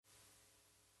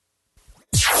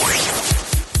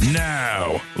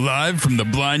Now, live from the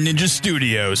Blind Ninja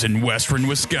Studios in Western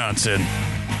Wisconsin,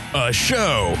 a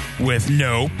show with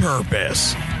no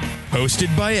purpose,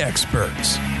 hosted by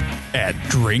experts at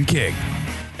drinking,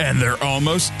 and they're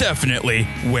almost definitely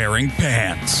wearing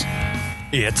pants.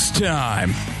 It's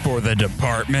time for the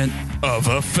Department of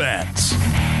Offense.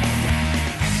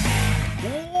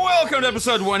 Welcome to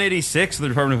episode 186 of the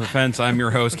Department of Offense. I'm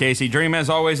your host, Casey. Dream, as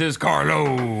always, is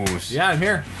Carlos. Yeah, I'm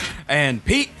here. And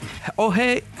Pete. Oh,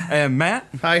 hey. And Matt.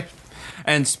 Hi.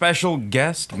 And special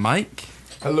guest, Mike.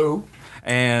 Hello.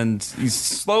 And he's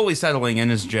slowly settling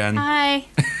in as Jen. Hi.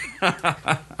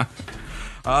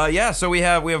 So we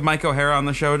have Mike O'Hara on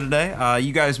the show today.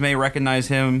 You guys may recognize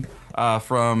him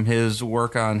from his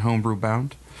work on Homebrew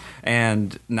Bound.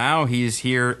 And now he's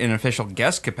here in official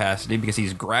guest capacity because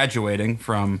he's graduating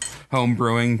from home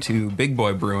brewing to big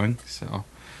boy brewing. So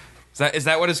is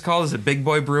that what it's called? Is it big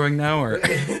boy brewing now, or? It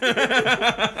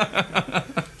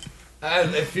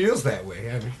feels that way.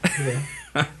 I mean,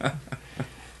 yeah.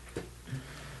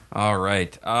 All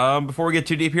right. Before we get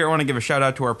too deep here, I want to give a shout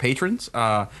out to our patrons.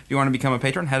 If you want to become a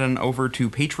patron, head on over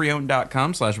to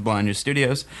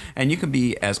patreon.com/blindnewsstudios, and you can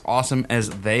be as awesome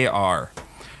as they are.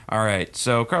 All right.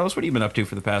 So, Carlos, what have you been up to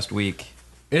for the past week?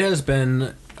 It has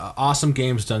been Awesome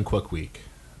Games Done Quick Week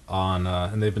on,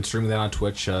 and they've been streaming that on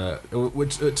Twitch.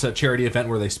 It's a charity event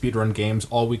where they speedrun games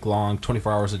all week long,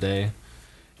 24 hours a day.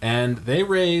 And they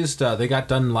raised, they got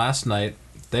done last night.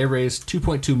 They raised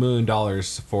 $2.2 million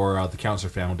for the Counselor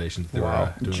Foundation. That they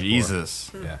were doing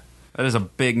Jesus. Yeah. That is a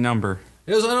big number.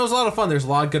 It was a lot of fun. There's a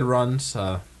lot of good runs.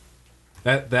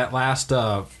 That last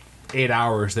 8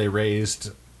 hours, they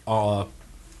raised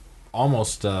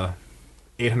almost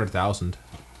 800,000.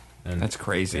 That's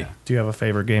crazy. Yeah. Do you have a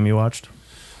favorite game you watched?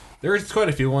 There's quite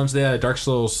a few ones. They had a Dark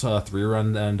Souls 3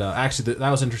 run, and actually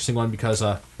that was an interesting one because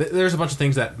there's a bunch of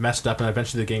things that messed up, and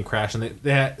eventually the game crashed, and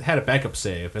they had a backup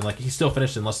save, and like he still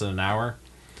finished in less than an hour.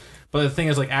 But the thing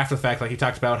is, like after the fact, like he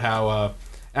talked about how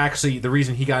actually the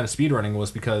reason he got into speedrunning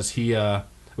was because he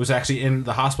was actually in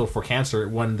the hospital for cancer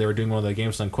when they were doing one of the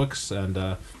Games Done Quicks, and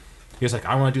he was like,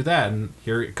 I want to do that, and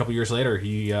here a couple years later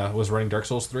he was running Dark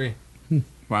Souls 3.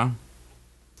 Wow.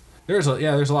 There's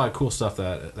a lot of cool stuff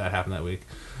that happened that week.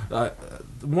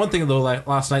 One thing though, like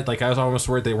last night, like I was almost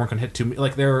worried they weren't going to hit 2 million.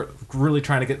 Like they were really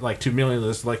trying to get like 2 million of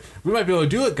this. Like we might be able to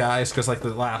do it, guys, because like the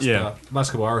last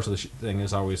couple hours of the thing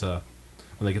is always when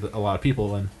they get a lot of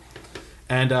people in.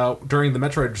 And during the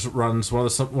Metroid runs, one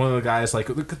of the guys, like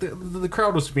the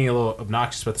crowd was being a little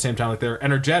obnoxious, but at the same time, like they're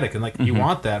energetic, and like you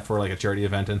want that for like a charity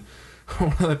event. And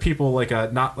one of the people they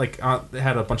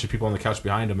had a bunch of people on the couch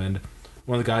behind him, and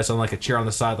one of the guys on like a chair on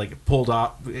the side like pulled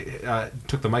off,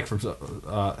 took the mic from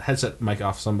headset mic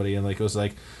off somebody, and like it was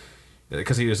like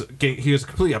because he was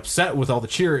completely upset with all the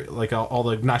cheer, like all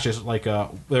the obnoxious, like they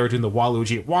were doing the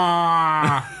Waluigi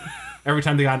wah every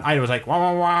time they got an item, it was like wah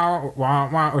wah wah wah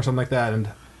wah or something like that, and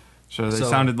So they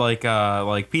sounded like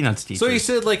Peanuts teachers. So he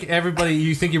said, like, everybody,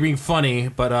 you think you're being funny,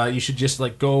 but you should just,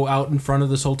 like, go out in front of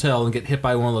this hotel and get hit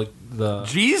by one of the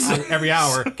Jesus! Every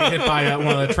hour, get hit by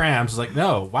one of the trams. It's like,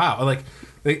 no, wow. Like,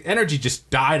 the energy just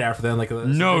died after that. Like,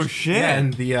 no shit. Yeah,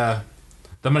 and the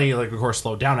money, like, of course,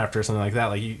 slowed down after something like that.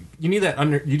 Like, you need that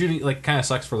you do need, like, kind of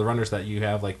sucks for the runners that you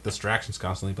have, like, distractions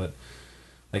constantly, but,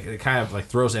 like, it kind of, like,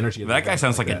 throws energy. That guy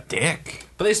sounds like a dick.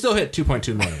 But they still hit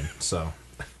 2.2 million, so...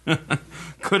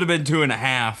 Could have been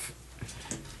 2.5.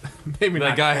 Maybe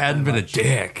that guy hadn't been a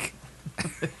dick.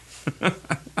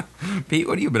 Pete,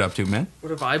 what have you been up to, man?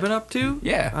 What have I been up to?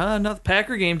 Yeah. No, the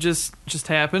Packer game just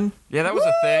happened. Yeah, that was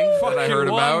a thing that I heard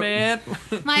about. Man.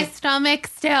 My stomach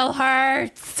still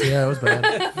hurts. Yeah, it was bad.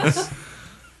 That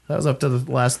was up to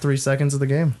the last 3 seconds of the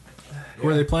game. Who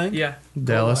are they playing? Yeah.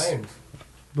 Dallas.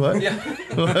 What? Yeah.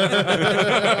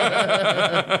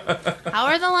 How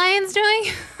are the Lions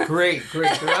doing? Great.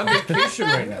 They're on vacation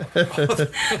right now.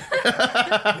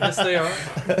 Yes, they are.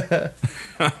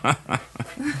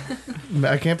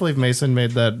 I can't believe Mason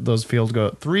made those field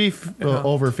goals. Three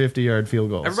over 50-yard field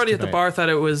goals. Everybody at the bar thought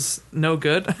it was no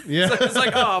good. Yeah. It's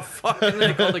like, oh, fuck. And then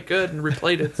they called it good and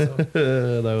replayed it. So.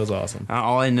 That was awesome.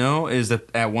 All I know is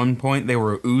that at one point they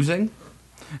were oozing,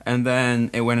 and then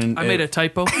it went in... I made a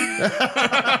typo.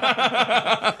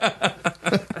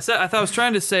 I thought I was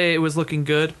trying to say it was looking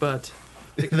good, but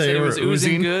they said it was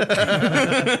oozing good.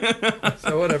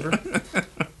 So whatever.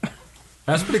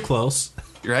 That's pretty close.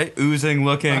 Right? Oozing,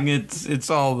 looking, it's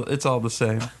all the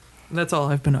same. That's all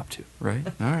I've been up to. Right?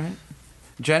 All right.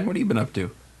 Jen, what have you been up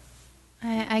to?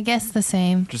 I guess the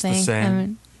same Just thing. the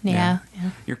same? Yeah.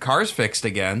 Your car's fixed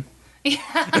again. Yeah,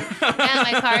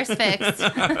 my car's fixed.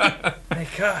 My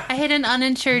God. I hit an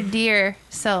uninsured deer,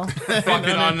 so Fucking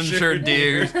uninsured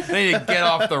deers. They need to get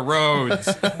off the roads.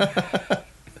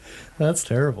 That's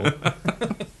terrible.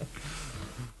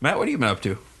 Matt, what have you been up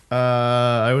to?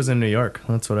 I was in New York.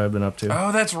 That's what I've been up to.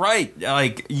 Oh, that's right.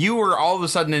 Like, you were all of a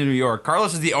sudden in New York.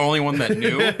 Carlos is the only one that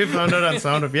knew. I found out on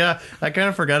Sound Up. Yeah, I kind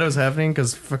of forgot it was happening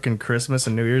because fucking Christmas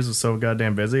and New Year's was so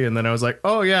goddamn busy. And then I was like,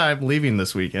 oh, yeah, I'm leaving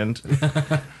this weekend.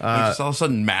 Just all of a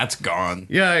sudden, Matt's gone.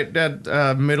 Yeah,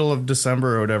 at middle of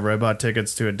December or whatever, I bought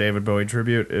tickets to a David Bowie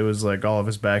tribute. It was like all of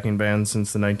his backing bands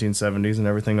since the 1970s and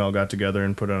everything all got together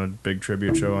and put on a big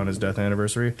tribute show on his death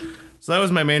anniversary. So that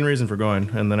was my main reason for going.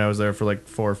 And then I was there for like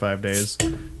 4 or 5 days.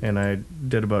 And I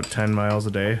did about 10 miles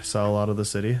a day. Saw a lot of the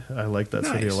city. I liked that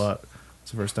city a lot.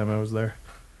 It's the first time I was there.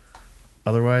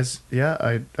 Otherwise, yeah,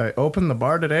 I opened the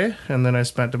bar today. And then I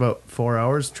spent about 4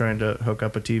 hours trying to hook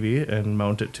up a TV and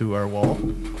mount it to our wall.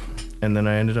 And then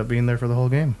I ended up being there for the whole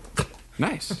game.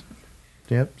 Nice.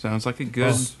 Yep. Sounds like a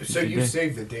good... So you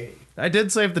saved the day. I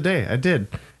did save the day. I did.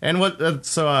 And what...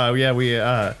 so you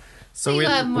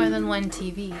have more than one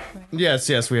TV. Right?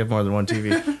 Yes, we have more than one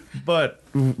TV. But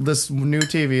this new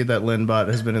TV that Lynn bought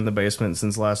has been in the basement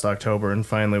since last October, and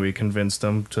finally we convinced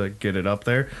him to get it up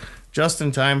there. Just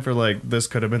in time for, like, this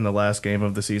could have been the last game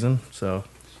of the season, so...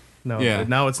 No,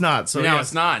 now it's not. So now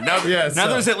it's not. Now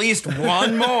there's at least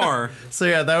one more. So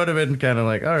yeah, that would have been kind of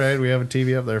like, all right, we have a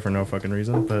TV up there for no fucking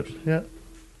reason, but yeah.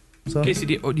 So Casey,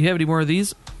 do you have any more of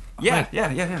these? Yeah.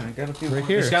 I got a few right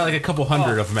here. He's got like a couple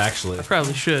hundred of them, actually. I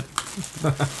probably should.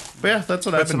 But yeah, that's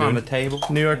what I've been them on doing. the table.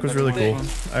 New York was really cool.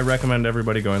 I recommend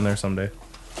everybody going there someday.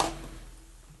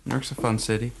 New York's a fun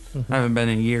city. I haven't been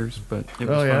in years, but it was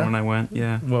Oh, fun yeah? when I went.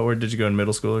 Yeah. Where did you go in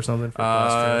middle school or something? For a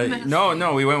class trip?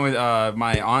 No, we went with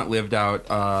my aunt lived out.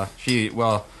 I've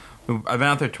been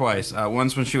out there twice.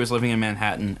 Once when she was living in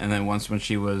Manhattan, and then once when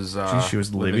she was. Geez, she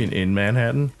was living in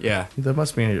Manhattan. Yeah. That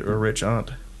must be a rich aunt.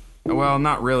 Well,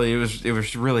 not really. It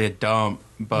was really a dump,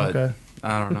 but Okay.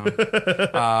 I don't know.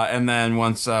 And then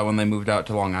once when they moved out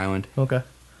to Long Island. Okay.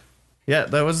 Yeah,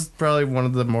 that was probably one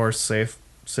of the more safe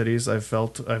cities I've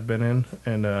been in,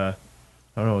 and I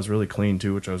don't know, it was really clean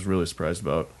too, which I was really surprised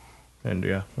about. And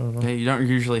yeah, I don't know. Yeah, you don't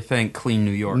usually think clean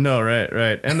New York. No,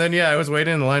 right. And then, yeah, I was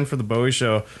waiting in the line for the Bowie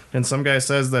show, and some guy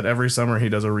says that every summer he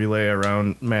does a relay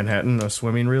around Manhattan, a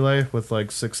swimming relay with like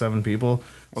 6-7 people.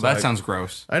 Well, So that sounds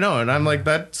gross. I know, and I'm like,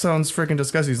 that sounds freaking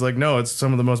disgusting. He's like, no, it's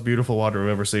some of the most beautiful water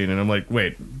we've ever seen. And I'm like,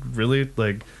 wait, really?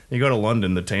 Like, you go to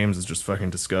London, the Thames is just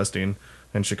fucking disgusting.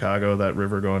 And Chicago, that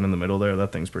river going in the middle there,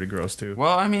 that thing's pretty gross too.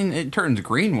 Well, I mean, it turns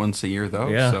green once a year, though.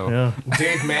 Yeah, so. yeah.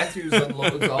 Dave Matthews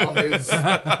unloads all his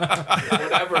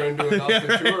whatever into an off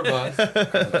the tour bus.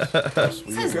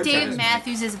 It says Dave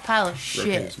Matthews is a pile of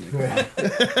shit.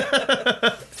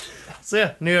 So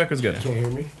yeah, New York was good. Can't hear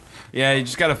me? Yeah, you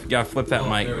just gotta flip that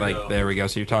mic. There we go.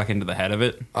 So you're talking to the head of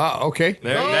it. Okay.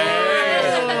 There.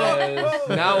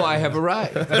 Now I have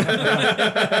arrived.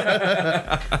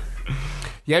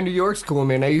 Yeah, New York's cool,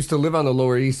 man. I used to live on the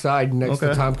Lower East Side next to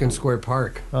Okay. Tompkins Square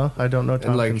Park. Oh, I don't know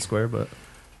Tompkins like- Square, but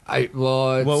It's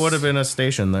what would have been a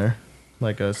station there?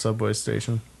 Like a subway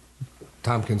station?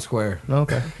 Tompkins Square.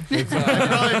 Okay.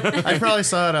 I probably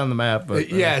saw it on the map, but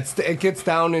Yeah, it gets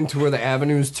down into where the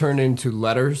avenues turn into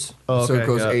letters. Oh, So okay, it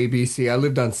goes yeah. A, B, C. I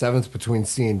lived on 7th between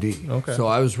C and D. Okay. So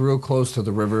I was real close to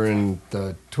the river and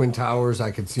the Twin Towers. I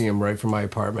could see them right from my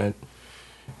apartment.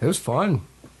 It was fun.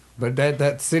 But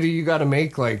that city, you got to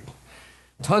make like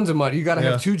tons of money. You got to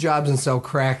Yeah. have 2 jobs and sell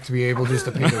crack to be able just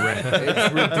to pay the rent.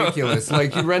 It's ridiculous.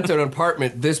 Like you rent an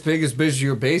apartment this big as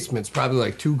your basement. It's probably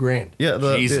like $2,000. yeah,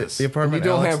 Jesus. the apartment You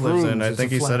don't Alex have lives rooms, in, I it's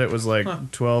think a he flat. said it was like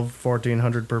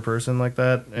 1,400 per person, like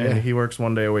that, and Yeah. he works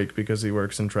 1 day a week because he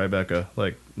works in Tribeca,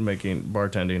 like making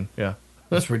bartending. Yeah,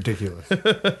 That's ridiculous.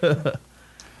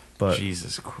 but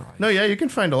Jesus Christ. no, yeah, you can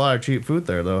find a lot of cheap food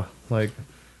there though. Like,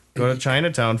 go to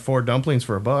Chinatown, 4 dumplings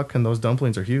for $1, and those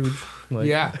dumplings are huge. Like,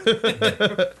 Yeah.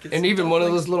 And even one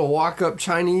of those little walk-up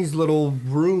Chinese little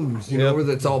rooms, you know, Yep. where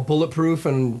it's all bulletproof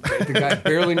and the guy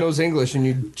barely knows English and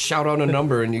you shout out a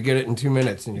number and you get it in 2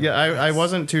 minutes. And Yeah, I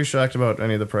wasn't too shocked about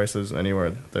any of the prices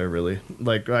anywhere there, really.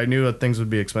 Like, I knew that things would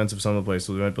be expensive some of the places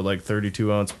we went, but like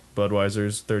 32-ounce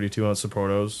Budweisers, 32-ounce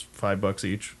Sapporo's, $5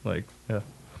 each. Like, yeah.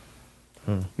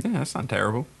 Yeah, that's not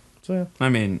terrible. So, yeah. I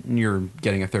mean, you're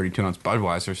getting a 32-ounce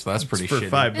Budweiser, so that's pretty For shitty.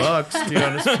 $5, do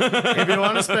you if you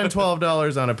want to spend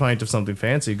 $12 on a pint of something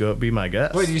fancy, go be my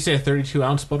guest. Wait, did you say a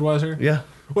 32-ounce Budweiser? Yeah.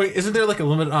 Wait, isn't there like a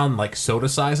limit on like soda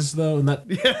sizes though? And that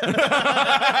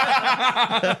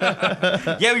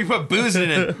Yeah, we put booze in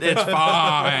it. It's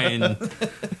fine.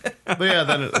 But yeah,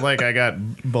 then like I got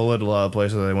bullet a lot of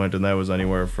places I went, and that was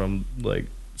anywhere from like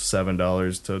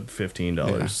 $7 to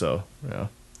 $15. Yeah. So yeah,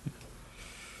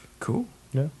 Cool.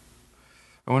 yeah,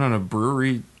 I went on a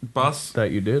brewery bus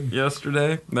that you did.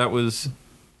 yesterday. That was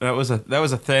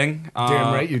a thing.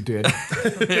 Damn right you did.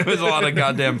 It was a lot of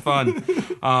goddamn fun.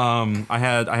 I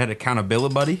had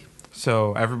accountability buddy,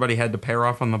 so everybody had to pair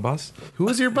off on the bus. Who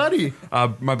was your buddy?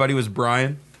 My buddy was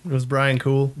Brian. Was Brian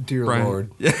cool? Dear Brian. Lord.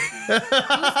 Who's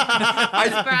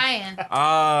Brian?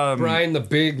 Brian the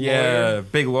big Yeah,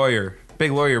 lawyer.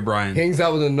 big lawyer Brian. Hangs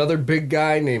out with another big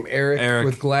guy named Eric.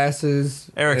 With glasses.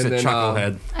 Eric's And a then,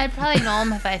 chucklehead. I'd probably know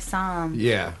him if I saw him.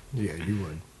 Yeah, you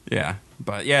would. Yeah,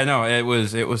 but yeah, no, it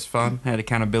was fun. Had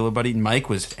accountability buddy. Mike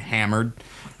was hammered.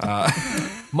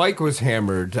 Mike was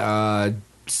hammered.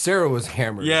 Sarah was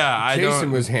hammered. Yeah,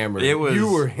 Jason was hammered. it was-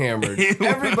 You were hammered.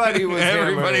 Everybody was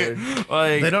Everybody hammered.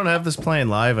 like They don't have this playing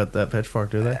live at that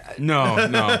Pitchfork, do they? no.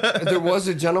 There was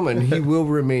a gentleman. He will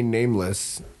remain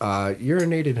nameless.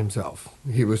 Urinated himself.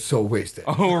 He was so wasted.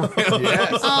 Oh really?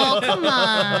 Yes. Oh, come on.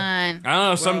 I don't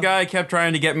know. Some guy kept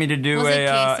trying to get me to do Was it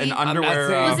Casey? an underwear.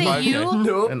 saying- Was it 5K. you?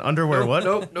 Nope. An underwear what?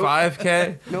 Nope.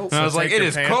 5K. Nope. And I was like, Take it your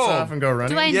is pants cold. off and go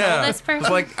running. Do I know Yeah, this person? I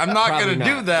was like, I'm not Probably gonna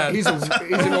do not. that. He's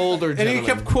an older And gentleman. he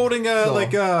kept quoting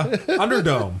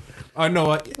Underdome.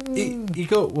 No,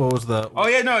 Eco. What was the? Oh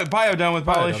yeah, no, Biodome with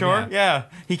Pauly Biodome, Shore. Yeah,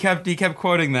 he kept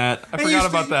quoting that. I And forgot you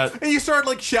about that. And you started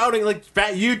like shouting, like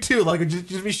at you too, like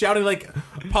just be shouting like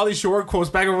Pauly Shore quotes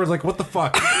back and forth, like what the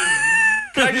fuck?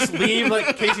 Can I just leave,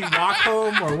 like Casey walk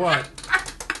home or what?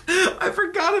 I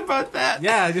forgot about that.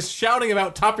 Yeah, just shouting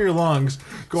about top of your lungs.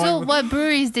 Going So, with- what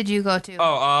breweries did you go to?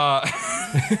 Oh,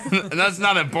 that's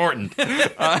not important.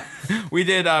 We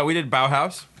did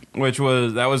Bauhaus, which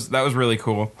was really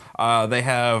cool. They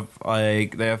have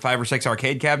 5 or 6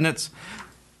 arcade cabinets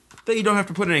that you don't have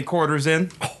to put any quarters in.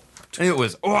 And it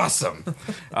was awesome.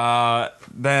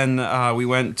 Then we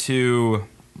went to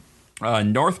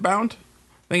Northbound,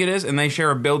 I think it is, and they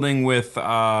share a building with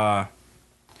Du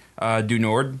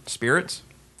Nord Spirits,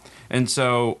 and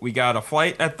so we got a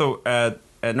flight at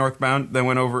Northbound, then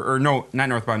went over, or no, not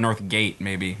Northbound, Northgate,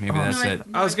 maybe that's it.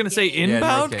 I was gonna say Yeah,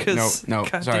 inbound Northgate. because No,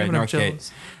 sorry,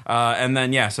 Northgate. And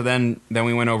then so then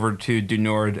we went over to Du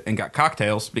Nord and got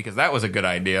cocktails because that was a good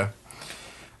idea.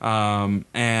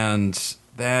 And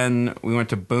then we went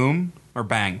to Boom or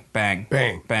Bang.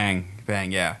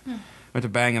 Yeah. Went to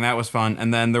Bang and that was fun.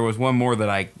 And then there was one more that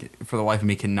I, for the life of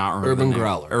me, cannot remember. Urban the name.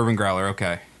 Growler. Urban Growler.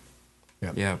 Okay.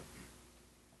 Yep. Yeah.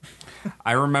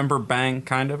 I remember Bang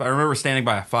kind of. I remember standing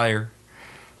by a fire.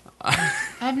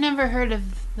 I've never heard of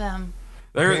them.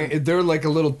 They're like a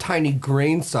little tiny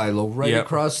grain silo right Yep.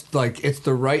 across, like it's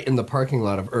right in the parking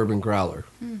lot of Urban Growler.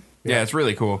 Yeah, it's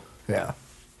really cool. Yeah.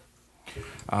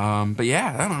 But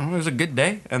yeah, I don't know. It was a good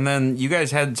day. And then you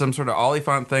guys had some sort of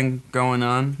Olifant thing going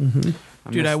on.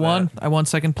 Dude, missed I won. that. I won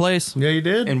second place. Yeah, you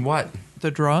did. In what?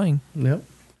 The drawing. Yep.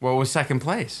 What was second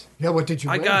place? Yeah, what did you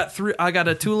I win? got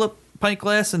a tulip pint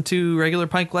glass and 2 regular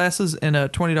pint glasses and a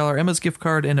 $20 Emma's gift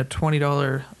card and a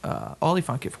 $20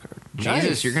 Olifant gift card. Jesus,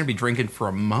 Nice. you're going to be drinking for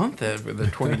a month with a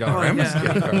 $20 Emma's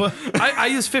yeah. gift card. I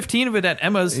used 15 of it at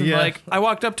Emma's and Yeah. I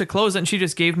walked up to close it and she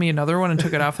just gave me another one and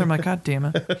took it off there. I'm like, God damn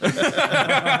it.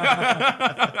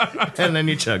 And then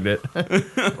you chugged it.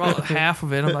 Well, half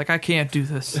of it. I'm like, I can't do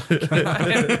this.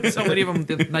 I had so many of them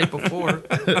the night before.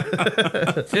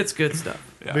 It's good stuff.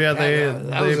 But yeah,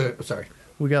 that was it. Sorry.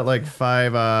 we got like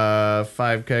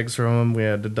five kegs from them. We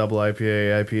had a double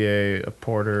IPA, a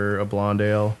porter, a blonde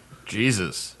ale,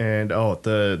 Jesus. and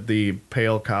the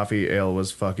pale coffee ale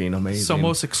was fucking amazing.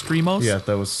 Somos Extremos. Yeah,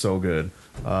 that was so good.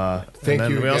 Thank and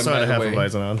then you we again, also had a by half the a way.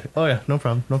 Weizen on. Oh yeah, no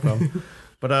problem.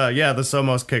 But yeah, the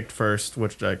Somos kicked first,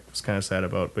 which I was kind of sad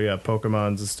about. But yeah,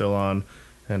 Pokemon's is still on,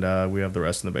 and we have the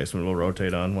rest in the basement. We'll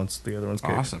rotate on once the other ones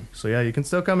kick. Awesome. So yeah, you can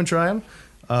still come and try them.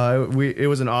 It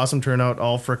was an awesome turnout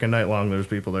all frickin' night long. There was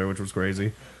people there, which was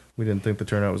crazy. We didn't think the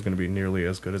turnout was going to be nearly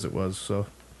as good as it was. So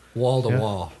Wall to Yeah.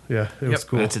 wall. yeah, it was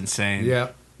cool. That's insane. Yeah.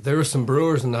 There were some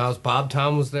brewers in the house. Bob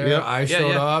Tom was there. Yep. I showed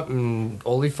yeah. up, and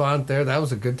Olifant there. That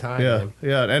was a good time. Yeah, man.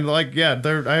 yeah, and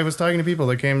I was talking to people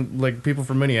that came, like people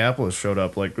from Minneapolis showed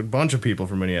up, like a bunch of people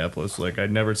from Minneapolis. Like I'd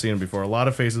never seen them before. A lot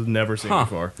of faces never seen Huh.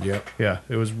 before. Yep. Yeah,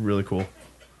 it was really cool.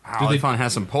 Wow, Olifant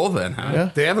has some pull then, huh? Yeah.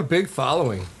 They have a big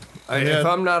following. Yeah. If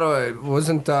I'm not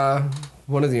wasn't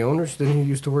one of the owners, didn't he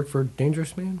used to work for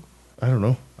Dangerous Man? I don't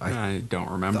know. I don't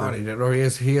Thought remember. he did. Or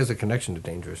he has a connection to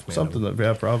Dangerous Man. Something that,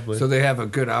 yeah, probably. So they have a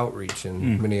good outreach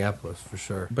in Minneapolis for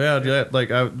sure. But yeah,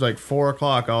 like 4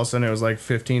 o'clock, all of a sudden it was like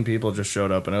 15 people just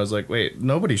showed up, and I was like, wait,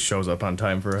 nobody shows up on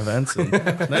time for events. And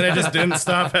then it just didn't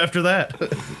stop after that.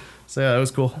 So yeah, it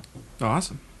was cool.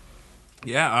 Awesome.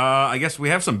 Yeah, I guess we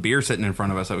have some beer sitting in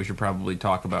front of us that we should probably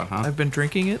talk about, huh? I've been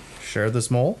drinking it. Share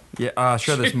this mole. Yeah,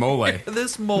 share this mole.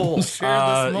 This mole.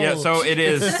 Yeah, so it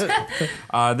is.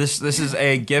 This is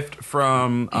a gift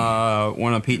from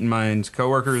one of Pete and mine's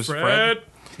coworkers, Fred.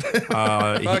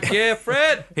 Fuck yeah,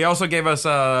 Fred. He also gave us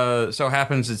so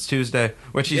happens it's Tuesday,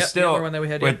 which he's Yep, the still other one that we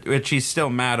had, which he's still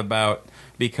mad about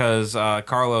because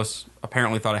Carlos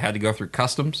apparently thought I had to go through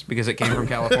customs because it came from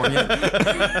California.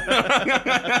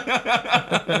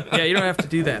 Yeah, you don't have to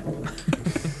do that.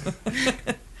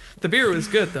 The beer was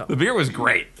good though. The beer was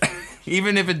great,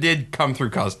 even if it did come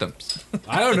through customs.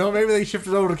 I don't know. Maybe they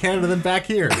shifted over to Canada then back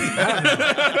here.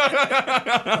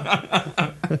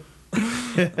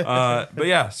 But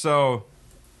yeah, so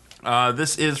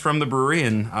this is from the brewery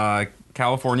in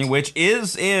California, which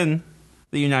is in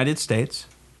the United States.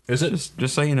 Is it?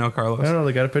 Just so you know, Carlos. I don't know.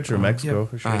 They got a picture of Mexico.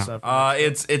 For sure.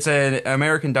 It's an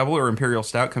American double or imperial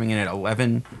stout coming in at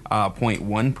 11.1%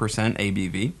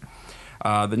 ABV.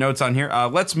 The notes on here.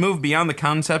 Let's move beyond the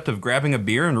concept of grabbing a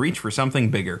beer and reach for something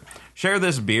bigger. Share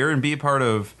this beer and be a part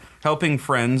of helping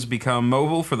friends become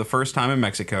mobile for the first time in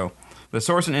Mexico. The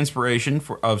source and inspiration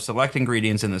of select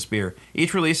ingredients in this beer.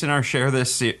 Each release in our Share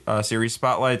This series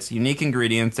spotlights unique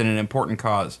ingredients and an important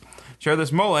cause. Share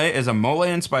This Mole is a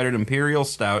mole-inspired imperial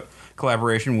stout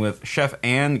collaboration with Chef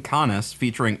Ann Canas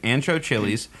featuring ancho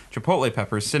chilies, chipotle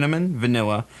peppers, cinnamon,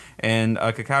 vanilla, and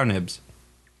cacao nibs.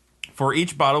 For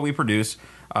each bottle we produce,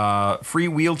 Free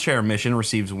Wheelchair Mission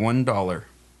receives $1.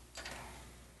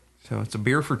 So it's a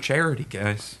beer for charity,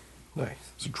 guys.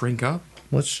 Nice. So drink up.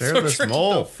 Let's share this drink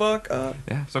mole. the fuck up.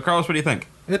 Yeah. So Carlos, what do you think?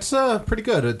 It's pretty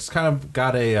good. It's kind of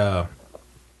got a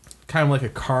kind of like a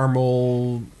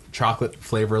caramel chocolate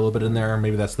flavor a little bit in there.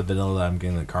 Maybe that's the vanilla that I'm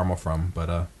getting the caramel from,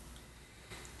 but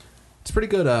it's pretty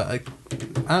good.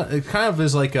 It kind of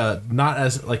is like not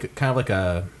as like kind of like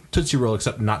a Tootsie Roll,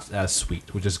 except not as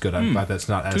sweet, which is good. I'm glad that's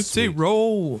not as Tootsie sweet.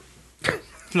 Roll.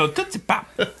 No, Tootsie Pop.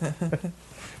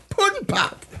 Pudding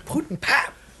pop. Pudding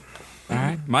Pop. All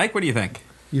right, Mike, what do you think?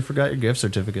 You forgot your gift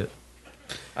certificate.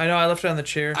 I know, I left it on the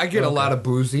chair. I get a lot of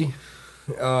boozy.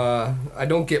 I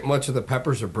don't get much of the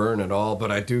peppers or burn at all, but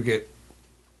I do get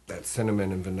that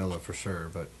cinnamon and vanilla for sure.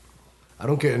 But I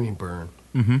don't get any burn.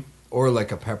 Mm-hmm. Or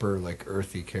like a pepper, like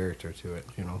earthy character to it,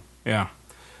 you know? Yeah.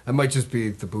 That might just be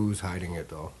the booze hiding it,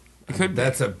 though. It could be.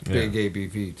 That's a big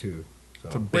ABV, too.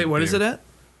 So. Wait, what is it at?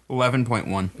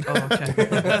 11.1. Oh,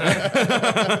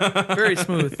 okay. Very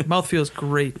smooth. Mouth feels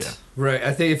great. Yeah. Right.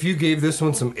 I think if you gave this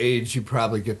one some age, you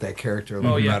probably get that character a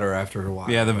little better after a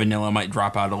while. Yeah, the vanilla might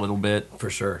drop out a little bit. For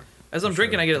sure. As I'm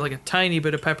drinking, I get like a tiny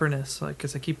bit of pepperness, like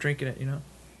because I keep drinking it, you know.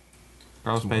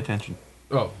 Carlos, pay attention.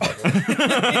 Oh.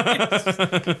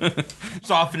 It's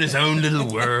off in his own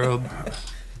little world.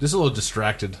 Just a little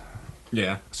distracted.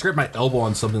 Yeah. I scraped my elbow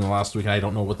on something last week. I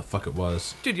don't know what the fuck it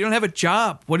was. Dude, you don't have a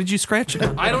job. What did you scratch it?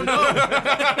 I don't know.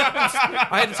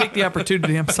 I had to take the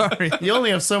opportunity. I'm sorry. You only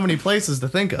have so many places to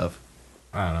think of.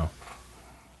 I don't know.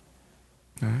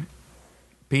 All right.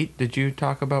 Pete, did you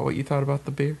talk about what you thought about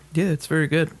the beer? Yeah, it's very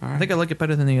good. All I right. think I like it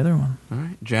better than the other one. All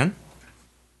right. Jen?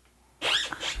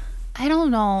 I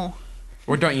don't know.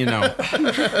 Or don't you know?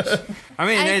 I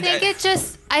mean, I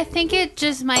think it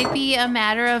just might be a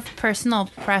matter of personal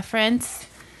preference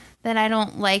that I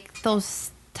don't like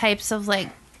those types of like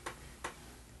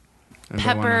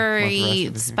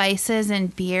peppery spices in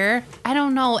beer. I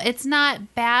don't know. It's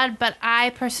not bad, but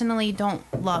I personally don't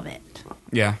love it.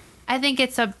 Yeah. I think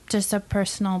it's just a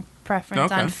personal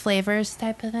preference Okay. on flavors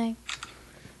type of thing.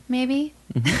 Maybe.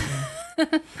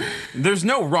 There's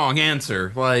no wrong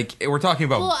answer. Like, we're talking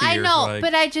about Well, beer. I know, like,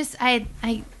 but I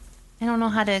don't know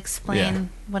how to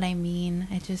explain what I mean.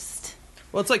 I just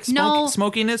Well, it's like No.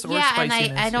 smokiness or yeah, spiciness.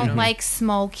 and I don't you know? like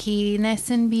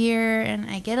smokiness in beer, and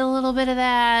I get a little bit of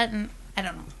that, and I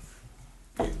don't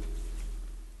know.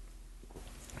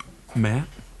 Matt?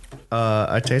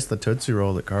 I taste the Tootsie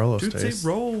Roll that Carlos tastes. Tootsie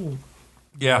Roll.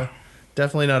 Yeah.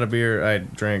 Definitely not a beer I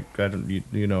drank. I don't.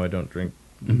 You know I don't drink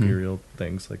imperial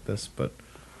things like this, but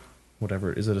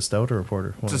whatever. Is it a stout or a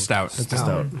porter? It's a stout. It's a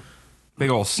stout. Big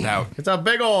old stout. It's a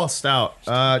big old stout.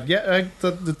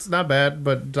 It's not bad,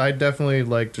 but I definitely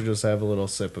like to just have a little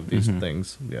sip of these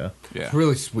things. Yeah. Yeah. It's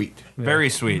really sweet. Very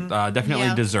sweet. Definitely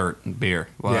Yeah. dessert beer.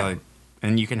 Like, Yeah.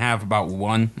 And you can have about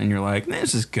one, and you're like,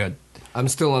 this is good. I'm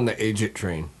still on the age it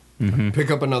train. Pick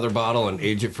up another bottle and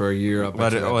age it for a year.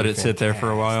 Let it sit there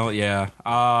for a while. Yeah.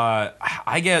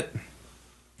 I get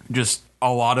just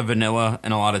a lot of vanilla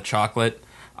and a lot of chocolate.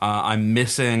 I'm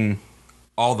missing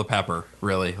all the pepper,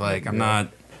 really. Like, I'm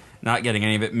not getting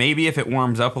any of it. Maybe if it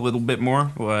warms up a little bit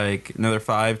more, like another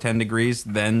 5-10 degrees,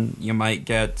 then you might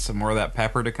get some more of that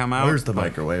pepper to come out. Where's the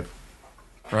microwave?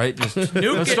 right? Just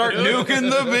Nuke it, start dude. nuking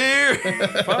the beer.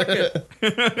 Fuck it.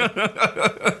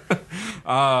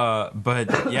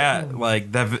 But yeah,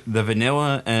 like the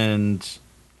vanilla and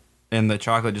the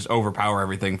chocolate just overpower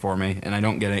everything for me, and I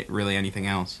don't get really anything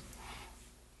else.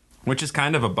 Which is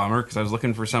kind of a bummer because I was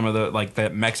looking for some of the like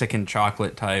that Mexican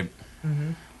chocolate type.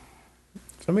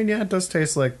 I mean, yeah, it does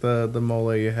taste like the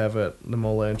mole you have at the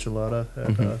mole enchilada.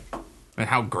 At, And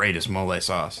how great is mole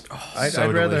sauce? I'd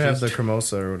rather have the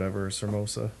cremosa or whatever,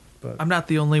 Sermosa. But I'm not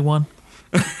the only one.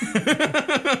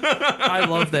 I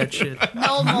love that shit.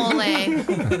 No mole.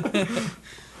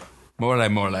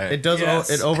 Mole. it does. Yes.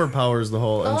 It overpowers the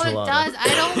whole Oh, enchilada. it does. I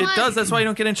don't It want. does. That's why you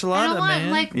don't get I enchilada, don't want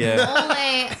man. like Yeah. mole.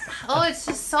 Oh, it's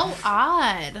just so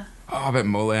odd. Oh, I bet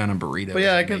mole on a burrito. But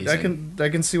yeah, is amazing. I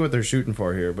can see what they're shooting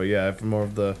for here. But yeah, if more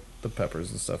of the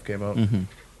peppers and stuff came out.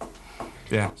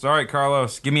 Yeah. So, all right,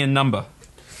 Carlos, give me a number.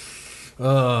 You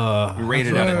rate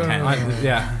it out of 10.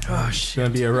 Yeah. Oh, shit. It's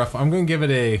going to be a rough. I'm going to give it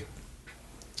a.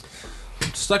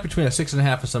 Stuck between a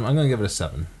 6.5 and something. I'm going to give it a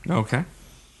 7. Okay.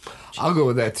 I'll go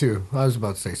with that too. I was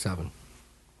about to say 7.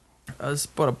 It's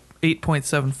about a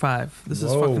 8.75. This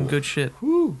is Whoa. fucking good shit.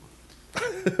 Woo.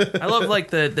 I love like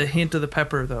the hint of the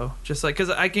pepper though. Just like because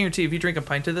I guarantee if you drink a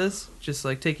pint of this, just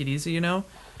like take it easy, you know.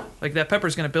 Like that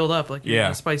pepper's gonna build up. Like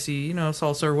Yeah. spicy, you know,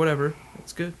 salsa or whatever.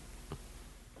 It's good.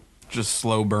 Just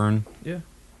slow burn. Yeah.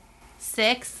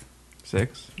 6.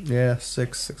 6. Yeah,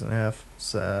 6.5,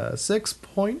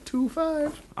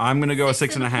 6.25. I'm going to go a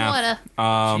 6 and a 6.5. quarter.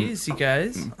 Jeez, you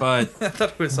guys. But I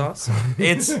thought it was awesome.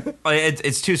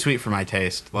 it's too sweet for my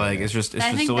taste. Like it's just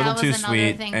I think a little that too was another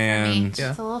sweet, thing for me. and Yeah.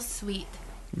 It's a little sweet.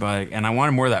 and I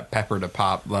wanted more of that pepper to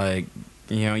pop. Like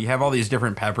you know, you have all these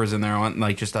different peppers in there. I want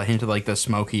like just a hint of like the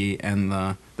smoky and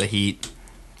the heat.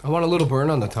 I want a little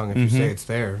burn on the tongue if you say it's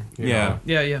there. you Yeah.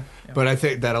 know. Yeah. But I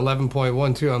think that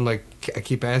 11.1 too, I'm like, I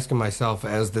keep asking myself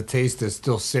as the taste is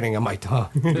still sitting on my tongue.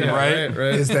 Right?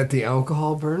 Is that the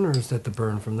alcohol burn or is that the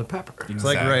burn from the pepper? It's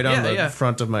like right on Yeah, the yeah.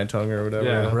 front of my tongue or whatever.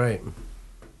 Yeah. Right.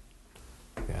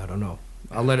 Yeah, I don't know.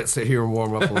 I'll let it sit here and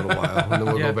warm up a little while, and then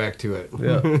we'll Yeah. go back to it.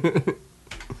 Yeah.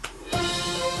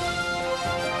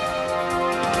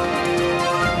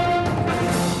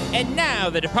 And now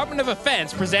the Department of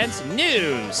Defense presents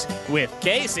News with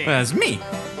Casey. That's me.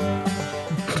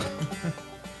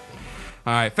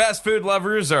 All right, fast food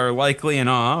lovers are likely in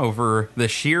awe over the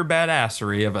sheer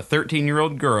badassery of a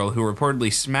 13-year-old girl who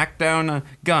reportedly smacked down a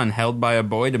gun held by a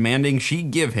boy demanding she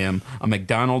give him a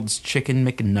McDonald's Chicken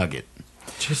McNugget.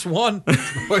 Just one.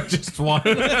 Just one.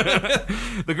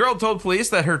 The girl told police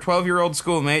that her 12-year-old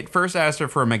schoolmate first asked her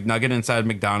for a McNugget inside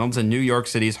McDonald's in New York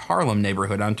City's Harlem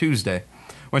neighborhood on Tuesday.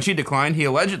 When she declined, he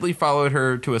allegedly followed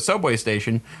her to a subway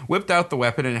station, whipped out the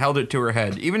weapon, and held it to her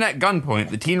head. Even at gunpoint,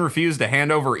 the teen refused to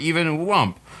hand over even a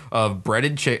lump of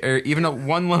breaded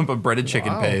one lump of breaded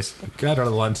chicken paste. Got out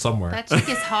of the line somewhere. That chick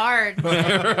is hard.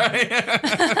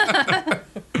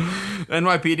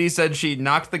 NYPD said she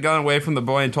knocked the gun away from the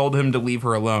boy and told him to leave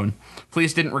her alone.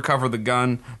 Police didn't recover the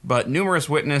gun, but numerous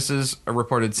witnesses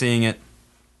reported seeing it.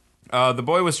 The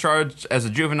boy was charged as a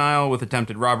juvenile with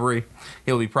attempted robbery.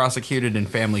 He'll be prosecuted in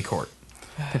family court.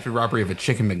 Attempted robbery of a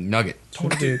chicken McNugget.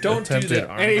 Don't do that.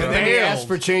 And then he asked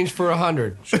for change for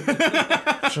 100. Shouldn't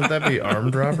that be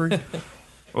armed robbery?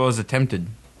 Well, it was attempted.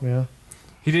 Yeah.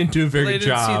 He didn't do a very They good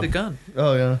didn't job. see the gun.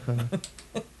 Oh yeah.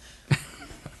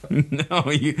 No, all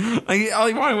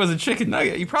he wanted was a chicken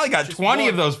nugget. You probably got 20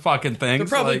 of those fucking things. They're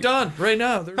probably like- done right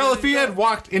now. They're Hell, ready if he to had go.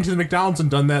 walked into the McDonald's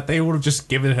and done that, they would have just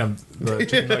given him the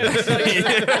chicken nuggets.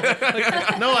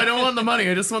 No, I don't want the money.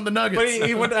 I just want the nuggets. But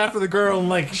he went after the girl and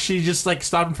like she just like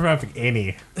stopped him from having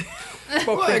any.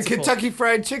 Well, at Kentucky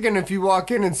Fried Chicken, if you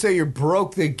walk in and say you're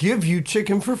broke, they give you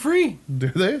chicken for free. Do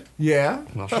they? Yeah,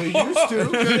 they used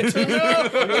to. Yeah,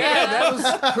 that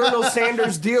was Colonel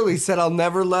Sanders' deal. He said, "I'll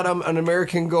never let an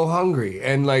American go hungry,"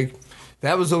 and like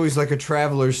that was always like a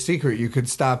traveler's secret. You could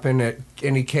stop in at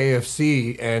any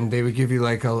KFC and they would give you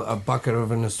like a bucket of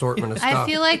an assortment of stuff. I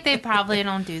feel like they probably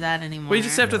don't do that anymore. Well, you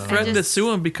just have to threaten to just-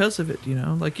 sue him because of it, you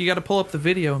know? Like, you got to pull up the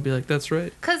video and be like, that's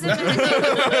right. Because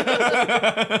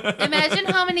imagine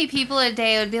how many people a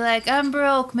day would be like, I'm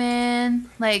broke, man.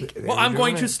 Like, Well, I'm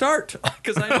going to start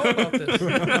because I know about this.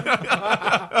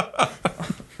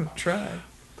 Try.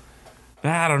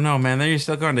 I don't know, man. They're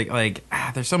still going to, like,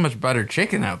 there's so much better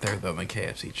chicken out there, though, than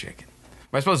KFC chicken.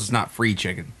 But I suppose it's not free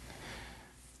chicken.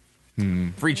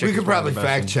 Free chicken. We could probably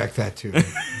fact check that too.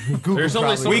 Google There's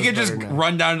only probably so- We knows could just better than that.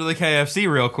 run down to the KFC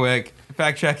real quick,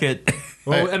 fact check it,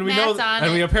 Well, and we Matt's know, on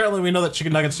and it. apparently we know that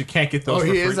chicken nuggets you can't get those Oh, for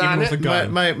he free, is even on with it? a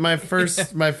gun. My first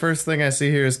thing I see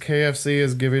here is KFC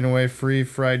is giving away free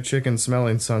fried chicken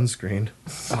smelling sunscreen.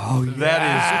 Oh, yeah.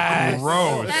 That is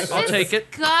gross. That's I'll take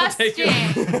it. disgusting.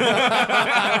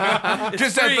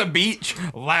 Just at the beach,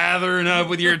 lathering up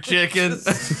with your chicken.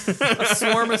 A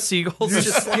swarm of seagulls Your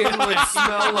just skin would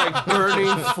smell like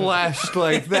burning flesh.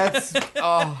 Like, that's...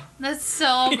 Oh. That's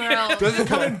so gross. Doesn't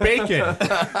come in bacon.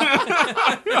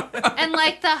 And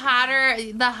like the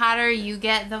hotter you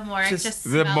get, the more it just The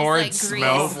smells more like it grease.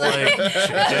 smells like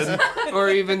chicken. Or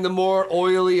even the more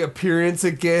oily appearance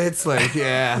it gets. Like,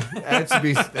 yeah.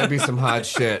 That'd be some hot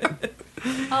shit.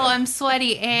 Oh, I'm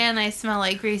sweaty and I smell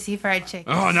like greasy fried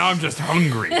chicken. Oh, now I'm just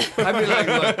hungry. I'd be like,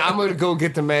 look, I'm going to go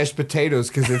get the mashed potatoes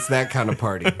because it's that kind of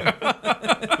party.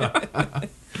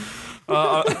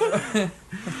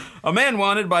 A man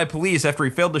wanted by police after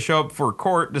he failed to show up for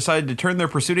court decided to turn their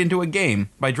pursuit into a game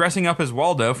by dressing up as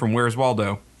Waldo from Where's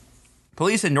Waldo.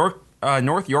 Police in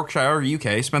North Yorkshire,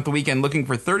 UK, spent the weekend looking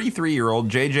for 33-year-old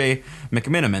J.J.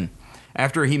 McMiniman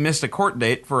after he missed a court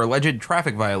date for alleged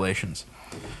traffic violations.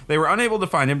 They were unable to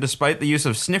find him despite the use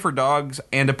of sniffer dogs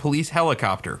and a police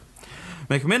helicopter.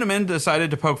 McMiniman decided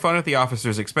to poke fun at the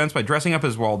officer's expense by dressing up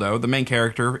as Waldo, the main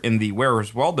character in the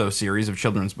Where's Waldo series of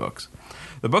children's books.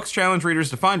 The books challenge readers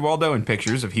to find Waldo in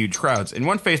pictures of huge crowds. In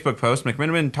one Facebook post,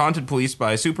 McMiniman taunted police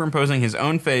by superimposing his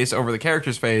own face over the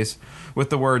character's face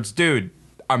with the words, "Dude,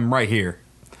 I'm right here."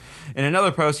 In another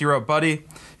post, he wrote, "Buddy,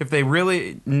 if they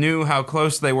really knew how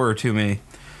close they were to me,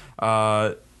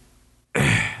 not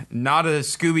a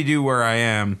Scooby-Doo where I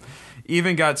am.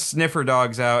 Even got sniffer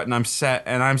dogs out,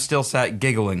 and I'm still sat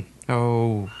giggling."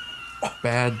 Oh,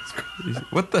 bad.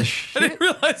 What the I shit? didn't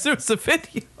realize there was a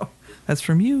video. That's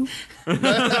from you. Everybody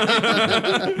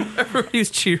was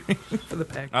cheering for the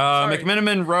pack. Sorry.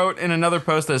 McMiniman wrote in another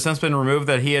post that has since been removed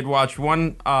that he had watched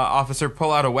one officer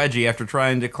pull out a wedgie after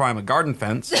trying to climb a garden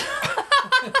fence.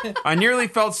 "I nearly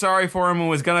felt sorry for him and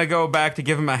was going to go back to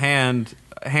give him a hand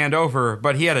over,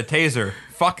 but he had a taser.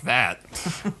 Fuck that."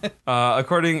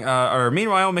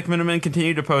 Meanwhile, McMiniman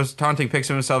continued to post taunting pics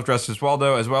of himself dressed as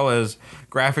Waldo, as well as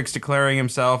graphics declaring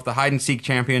himself the hide-and-seek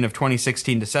champion of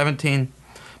 2016 to 17.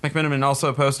 McMiniman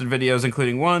also posted videos,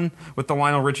 including one with the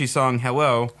Lionel Richie song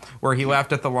 "Hello," where he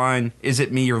laughed at the line, "Is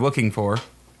it me you're looking for?"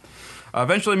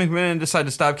 Eventually, McMiniman decided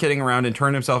to stop kidding around and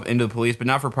turn himself into the police, but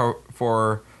not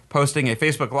for posting a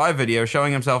Facebook Live video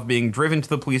showing himself being driven to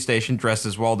the police station dressed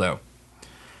as Waldo.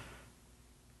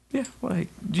 Yeah, like,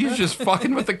 he's just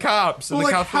fucking with the cops. And Well,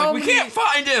 the like, cops are like, "We can't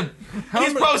find him!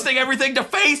 He's posting everything to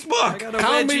Facebook!"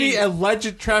 How many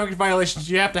alleged traffic violations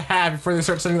do you have to have before they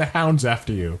start sending the hounds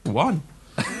after you? One.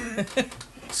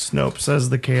 Snopes says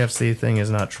the KFC thing is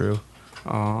not true.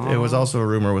 It was also a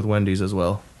rumor with Wendy's as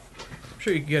well. I'm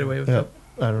sure you can get away with Yep. it.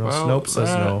 I don't know. Well, Snopes says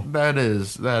no. That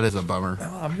is a bummer.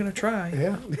 Well, I'm going to try.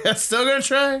 Yeah. Yeah, still gonna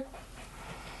try.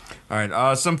 All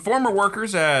right, some former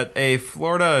workers at a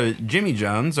Florida Jimmy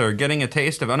John's are getting a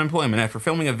taste of unemployment after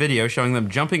filming a video showing them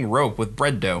jumping rope with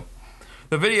bread dough.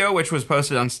 The video, which was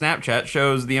posted on Snapchat,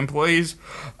 shows the employees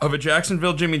of a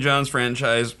Jacksonville Jimmy John's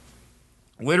franchise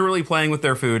literally playing with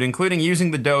their food, including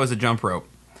using the dough as a jump rope.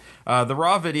 The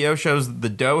raw video shows the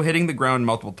dough hitting the ground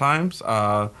multiple times.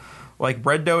 Like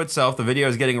bread dough itself, the video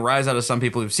is getting a rise out of some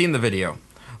people who've seen the video.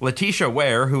 Letitia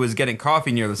Ware, who was getting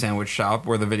coffee near the sandwich shop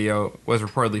where the video was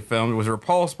reportedly filmed, was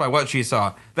repulsed by what she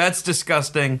saw. "That's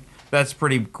disgusting. That's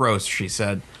pretty gross," she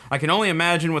said. "I can only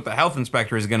imagine what the health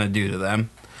inspector is going to do to them."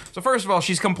 So first of all,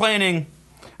 she's complaining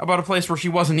about a place where she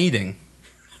wasn't eating.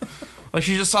 Like,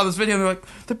 she just saw this video and they're like,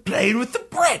 "They're playing with the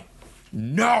bread."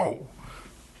 No.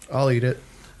 I'll eat it.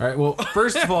 All right, well,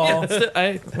 first of all,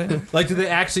 like, do they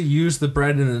actually use the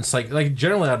bread? And it's like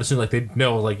generally, I'd assume, like, they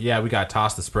know, like, yeah, we got to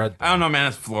toss this bread. I don't know, man.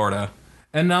 It's Florida.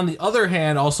 And on the other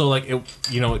hand, also, like, it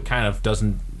kind of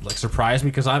doesn't, like, surprise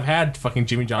me because I've had fucking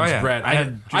Jimmy John's Oh, yeah. bread. I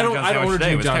had I Jimmy don't John's order today. It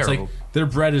Jimmy was John's. Like, terrible. their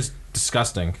bread is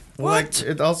disgusting. Like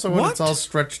it also when it's all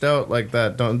stretched out like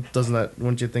that,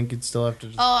 wouldn't you think you'd still have to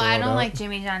just Oh, throw I it don't out? like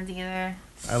Jimmy John's either.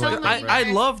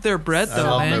 I love their bread I though,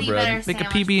 love man. their bread. Better Make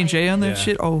a sandwich PB&J on that Yeah.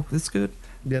 shit. Oh, that's good.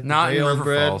 Get the Not in day old River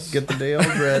bread. Falls. Get the day old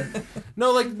bread. No,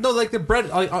 like the bread.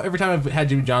 Like, every time I've had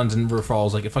Jimmy John's in River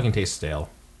Falls, like, it fucking tastes stale.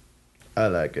 I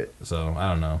like it. So I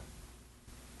don't know.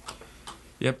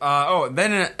 Yep.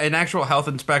 Then an actual health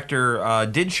inspector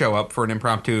did show up for an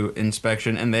impromptu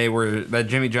inspection, and that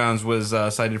Jimmy John's was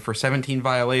cited for 17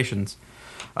 violations,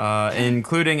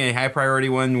 including a high priority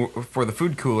one for the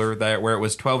food cooler where it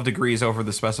was 12 degrees over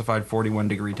the specified 41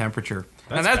 degree temperature.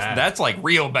 That's and bad. that's like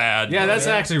real bad. Yeah, that's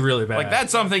actually really bad. Like,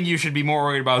 that's something you should be more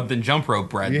worried about than jump rope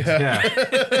bread.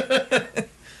 Yeah.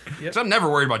 Because I'm never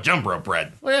worried about jump rope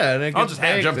bread. Well, yeah, and I'll just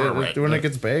have jump rope bread. When it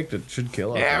gets baked, it should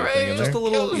kill Yeah, everything right. in Just there. a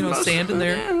little, sand in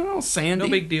there. Yeah, a little sandy. No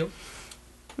big deal.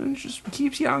 It just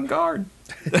keeps you on guard.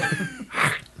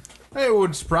 It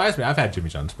would surprise me. I've had Jimmy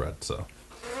John's bread, so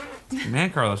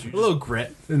Man, Carlos, a little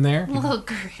grit in there. A little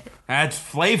grit. adds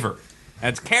flavor.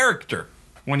 Adds character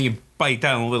when you bite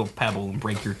down a little pebble and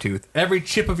break your tooth. Every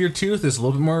chip of your tooth is a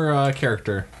little bit more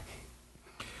character.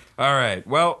 All right.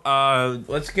 Well,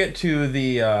 let's get to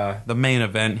the main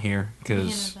event here,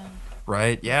 because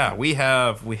right, yeah, we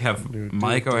have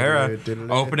Mike O'Hara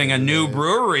opening a new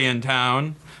brewery in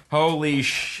town. Holy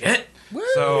shit!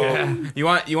 So you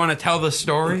want to tell the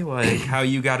story, like how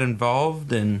you got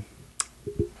involved and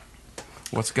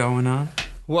what's going on?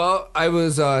 Well, I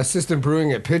was assistant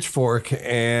brewing at Pitchfork,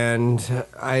 and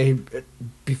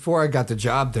before I got the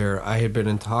job there, I had been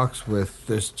in talks with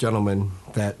this gentleman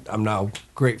that I'm now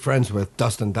great friends with,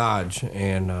 Dustin Dodge,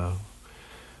 and I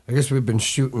guess we've been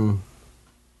shooting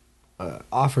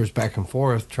offers back and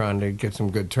forth, trying to get some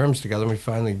good terms together.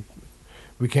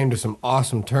 We came to some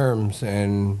awesome terms,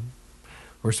 and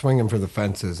we're swinging for the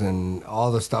fences, and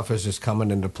all the stuff is just coming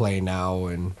into play now,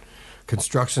 and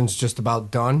construction's just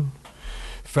about done.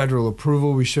 Federal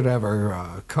approval, we should have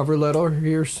our cover letter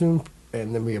here soon,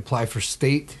 and then we apply for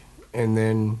state, and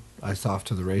then it's off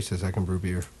to the races. I can brew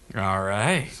beer. All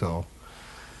right. So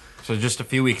just a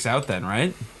few weeks out then,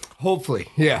 right? hopefully,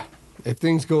 yeah, if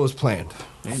things go as planned.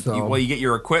 So, You get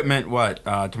your equipment,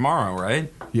 tomorrow,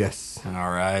 right? yes.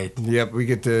 All right. Yep, we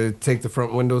get to take the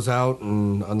front windows out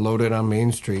and unload it on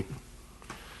Main Street.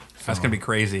 That's going to be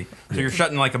crazy. So you're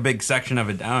shutting like a big section of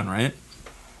it down, right?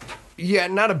 Yeah,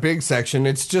 not a big section.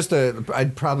 It's just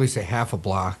I'd probably say half a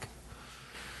block.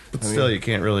 But still, you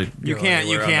can't really. You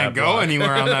can't go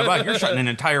anywhere on that block. You're shutting an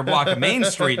entire block of Main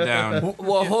Street down.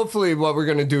 Well, hopefully what we're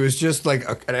going to do is just like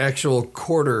an actual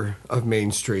quarter of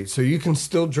Main Street. So you can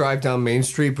still drive down Main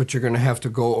Street, but you're going to have to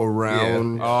go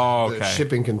around the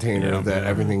shipping container that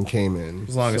everything came in.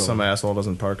 As long as some asshole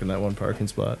doesn't park in that one parking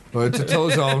spot. Well, it's a tow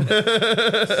zone.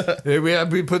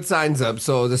 we put signs up,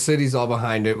 so the city's all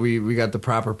behind it. We got the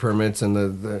proper permits, and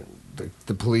the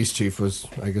police chief was,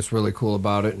 I guess, really cool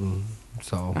about it, and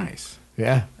so Nice.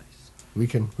 yeah. We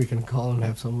can call and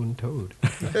have someone towed.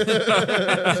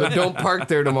 So don't park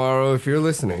there tomorrow if you're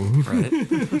listening.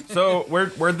 Right. So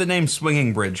where'd the name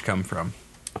Swinging Bridge come from?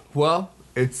 Well,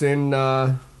 it's in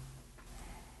the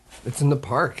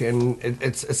park, and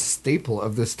it's a staple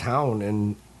of this town,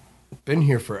 and been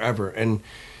here forever. And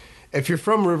if you're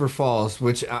from River Falls,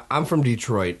 which I'm from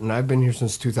Detroit, and I've been here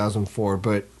since 2004,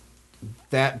 but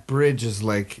that bridge is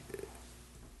like.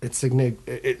 It's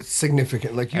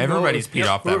significant. Like Everybody's peed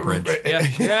off that bridge. There's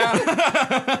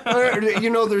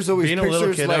always Being a pictures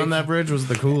little kid like, on that bridge was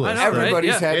the coolest. I know, right? everybody's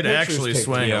Yeah. had It pictures actually taken.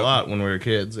 swang a lot when we were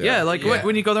kids. Yeah, like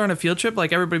when you go there on a field trip,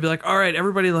 like everybody be like, "All right,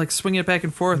 everybody, like swing it back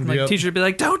and forth," and like Yep. teacher would be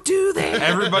like, "Don't do that."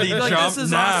 Everybody Like, jump this is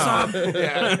now. awesome. But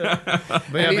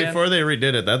yeah, before they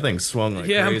redid it, that thing swung like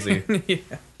crazy.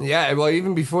 Yeah, well,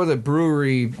 even before the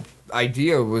brewery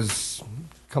idea was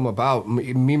come about, me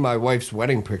and my wife's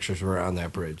wedding pictures were on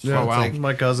that bridge. Yeah, So it's like,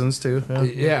 my cousins too. Yeah.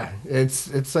 yeah,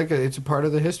 it's like it's a part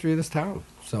of the history of this town.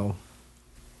 So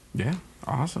Yeah,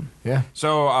 awesome. yeah.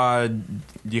 So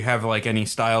do you have like any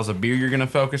styles of beer you're going to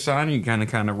focus on? You kind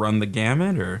of run the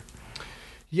gamut, or?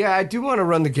 Yeah, I do want to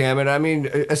run the gamut. I mean,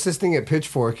 assisting at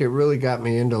Pitchfork, it really got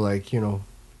me into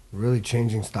really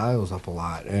changing styles up a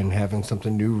lot and having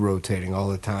something new rotating all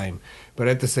the time. But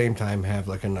at the same time, have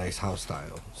like a nice house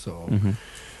style. So,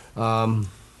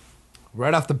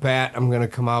 right off the bat, I'm going to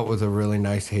come out with a really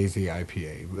nice hazy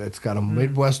IPA. It's got a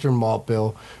Midwestern malt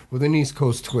bill with an East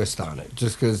Coast twist on it,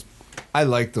 just because I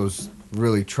like those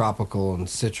really tropical and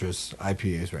citrus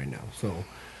IPAs right now. So,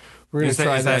 we're going to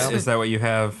try that out. Is that what you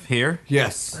have here?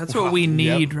 Yes. That's what we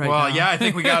need right now. Well, yeah, I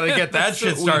think we got to get that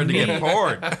shit started to get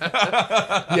poured.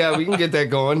 Yeah, we can get that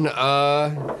going.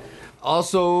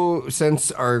 Also,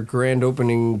 since our grand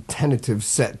opening tentative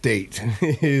set date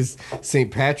is St.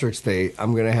 Patrick's Day,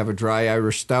 I'm going to have a dry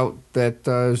Irish stout that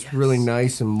is really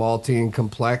nice and malty and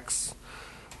complex.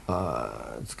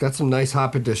 It's got some nice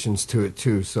hop additions to it,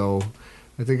 too, so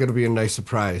I think it'll be a nice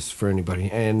surprise for anybody.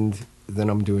 And then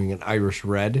I'm doing an Irish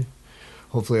red.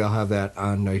 Hopefully I'll have that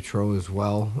on Nitro as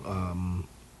well. I'm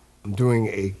doing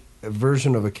a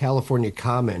version of a California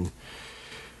Common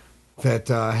that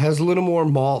has a little more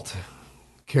malt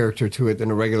character to it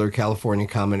than a regular California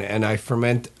Common, and I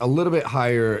ferment a little bit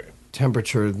higher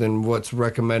temperature than what's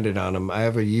recommended on them. I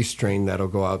have a yeast strain that'll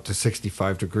go out to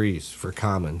 65 degrees for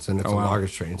commons, and it's a lager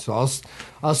strain. So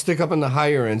I'll stick up in the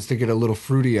higher ends to get a little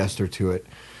fruity ester to it.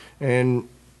 And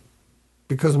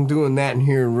because I'm doing that in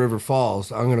here in River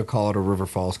Falls, I'm going to call it a River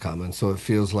Falls Common, so it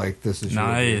feels like this is your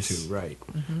beer Nice. too. Right.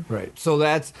 Right. So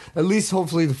that's at least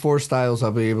hopefully the 4 styles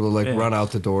I'll be able to like run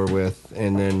out the door with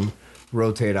and then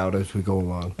rotate out as we go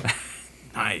along.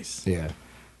 Nice. Yeah.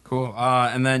 Cool.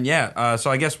 And then so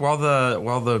I guess while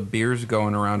the beer's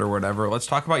going around or whatever, let's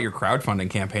talk about your crowdfunding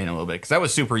campaign a little bit because that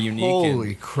was super unique.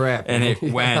 Holy crap. And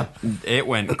man. it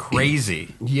went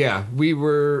crazy. Yeah,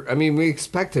 we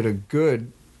expected a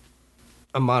good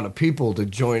amount of people to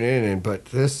join in, but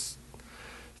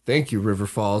thank you, River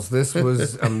Falls. This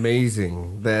was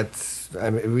amazing.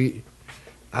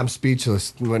 I'm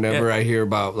speechless whenever I hear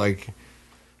about like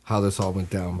how this all went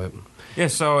down, but Yeah,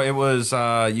 so it was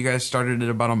you guys started it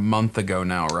about a month ago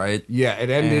now, right? yeah, it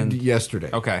ended And- yesterday.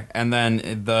 Okay. And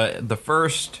then the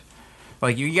first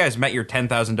like you guys met your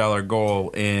 $10,000 goal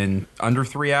in under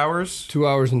 3 hours? 2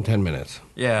 hours and 10 minutes.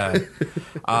 Yeah.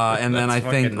 And then I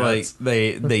think fucking like nuts.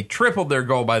 they tripled their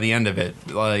goal by the end of it,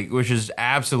 like which is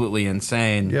absolutely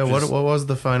insane. Yeah, what was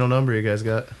the final number you guys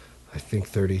got? I think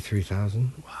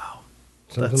 33,000. Wow.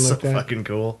 Something That's like so that. fucking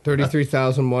cool.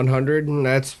 33,100, and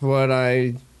that's what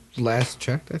I last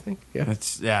checked, I think. Yeah.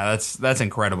 That's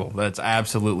incredible. That's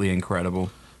absolutely incredible.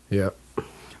 Yeah.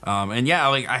 And yeah,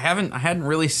 like I hadn't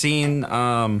really seen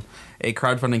a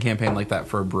crowdfunding campaign like that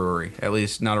for a brewery, at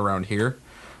least not around here.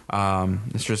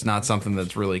 It's just not something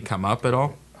that's really come up at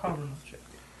all.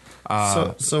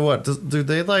 So what? Do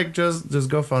they like just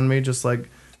GoFundMe just like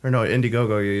or no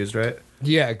Indiegogo you used, right?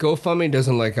 Yeah, GoFundMe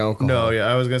doesn't like alcohol. No, yeah,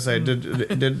 I was gonna say,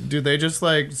 do they just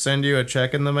like send you a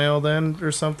check in the mail then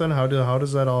or something? How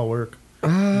does that all work? You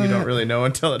don't really know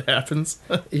until it happens.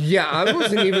 Yeah, I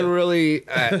wasn't even really.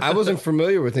 I wasn't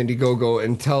familiar with Indiegogo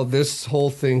until this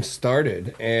whole thing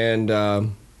started, and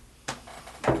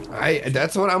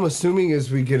that's what I'm assuming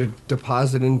is we get a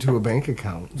deposit into a bank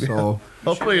account. So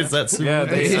Hopefully it's that super Yeah,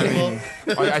 simple.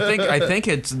 I think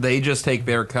it's they just take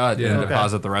their cut and Okay.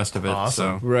 deposit the rest of it.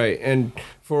 Awesome. So right, and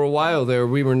for a while there,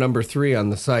 we were number 3 on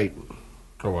the site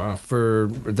Oh wow. for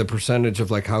the percentage of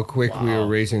like how quick we were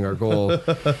raising our goal.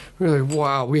 We were like,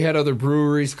 wow. We had other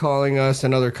breweries calling us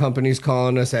and other companies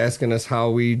calling us, asking us how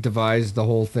we devised the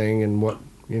whole thing and what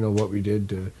we did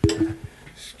to.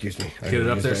 Excuse me. I Get it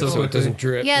gotta up use there that so so it quickly. doesn't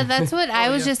drip. Yeah, that's what I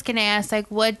was just gonna ask. Like,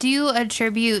 what do you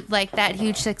attribute like that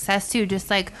huge success to?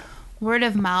 Just like word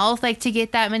of mouth, like to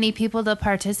get that many people to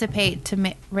participate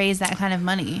to raise that kind of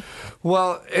money.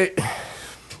 Well,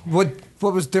 what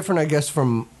was different, I guess,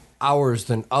 from ours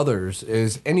than others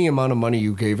is any amount of money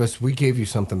you gave us, we gave you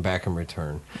something back in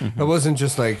return. It wasn't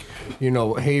just like,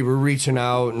 hey, we're reaching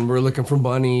out and we're looking for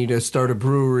money to start a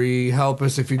brewery. Help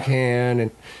us if you can.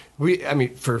 And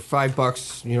for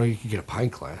 $5, you could get a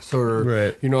pint glass, or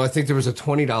Right. I think there was a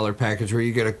 $20 package where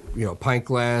you get a pint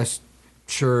glass,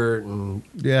 shirt, and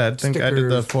Yeah, I think I did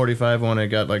the Stickers. 45 one. I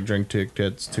got like drink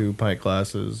tickets, 2 pint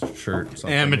glasses, shirt,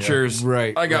 something. amateurs,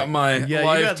 Right. I got my Yeah,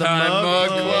 you got the lifetime mug.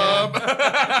 mug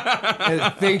club.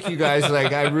 And thank you guys.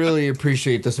 Like, I really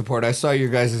appreciate the support. I saw your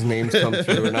guys' names come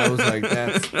through, and I was like,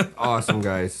 "That's awesome,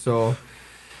 guys." So,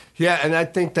 yeah, and I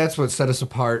think that's what set us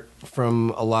apart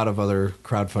from a lot of other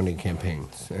crowdfunding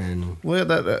campaigns. And Well,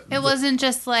 It wasn't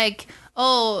just like,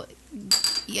 oh,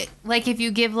 like if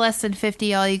you give less than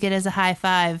 50, all you get is a high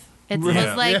five. It was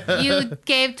like you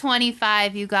gave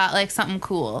 25, you got like something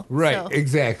cool. right, So-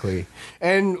 exactly.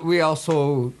 And we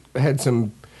also had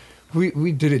some.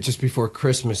 We did it just before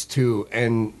Christmas too,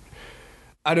 and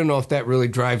I don't know if that really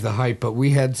drive the hype, but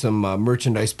we had some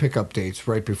merchandise pickup dates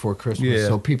right before Christmas, Yeah.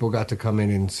 so people got to come in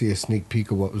and see a sneak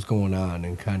peek of what was going on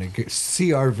and kind of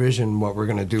see our vision, what we're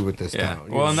going to do with this Yeah. town.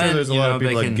 Well, and sure then there's a lot of they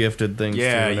people that can- gifted things too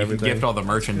Yeah, and you can everything. gift all the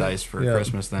merchandise for Yeah.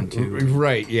 Christmas then too.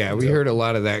 Right, yeah, we heard a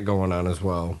lot of that going on as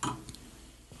well.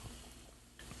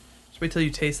 Just wait till you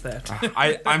taste that.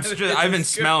 I've been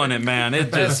smelling it, man. It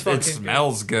That's just fucking it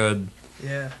smells good.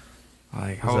 Yeah.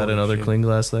 Like, Is that another clean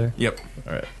glass there? Yep.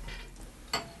 All right.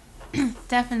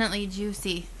 Definitely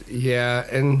juicy. Yeah,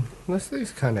 and this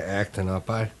thing's kind of acting up.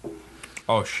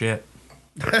 Oh shit.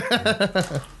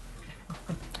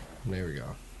 There we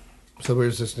go. So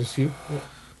where's this you?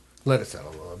 Let it settle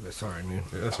a little bit. Sorry, man.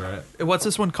 Yeah, that's right. What's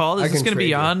this one called? I Is this can going to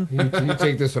be trade on? You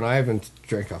take this one. I haven't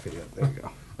drank off it yet. There you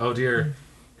go. Oh dear.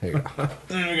 There you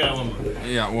go.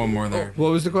 Yeah, one more there.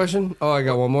 What was the question? Oh, I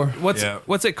got one more.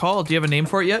 What's it called? Do you have a name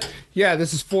for it yet? Yeah,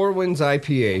 this is Four Winds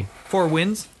IPA. 4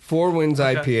 Wins? Four Winds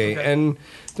IPA. okay. And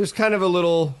there's kind of a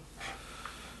little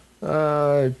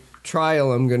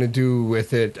trial I'm going to do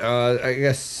with it. I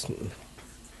guess.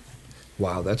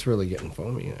 Wow, that's really getting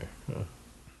foamy there.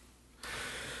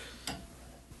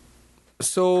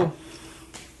 So,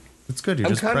 It's good. You're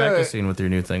I'm just kinda- practicing with your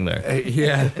new thing there.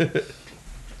 yeah.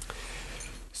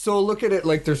 So look at it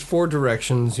like there's 4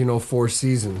 directions, 4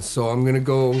 seasons. So I'm going to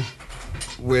go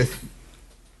with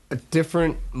a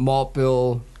different malt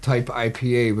bill type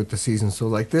IPA with the season. So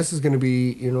like this is going to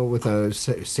be, with a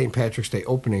St. Patrick's Day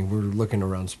opening, we're looking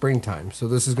around springtime. So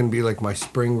this is going to be like my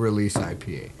spring release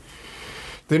IPA.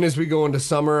 Then as we go into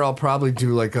summer, I'll probably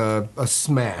do like a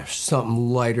smash, something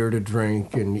lighter to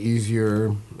drink and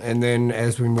easier. And then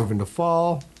as we move into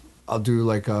fall, I'll do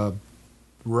like a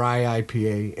rye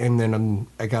IPA, and then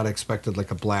I got expected like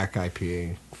a black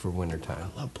IPA for wintertime.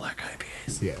 I love black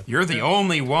IPAs. Yeah. You're the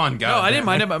only one, No, I didn't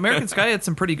mind it. But American Sky had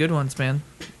some pretty good ones, man.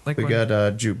 Like We got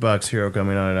Jukebox Hero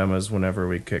coming on at Emma's whenever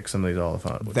we kick some of these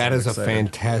Oliphant. That is a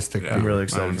fantastic I'm beer. really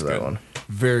excited for that good. one.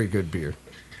 Very good beer.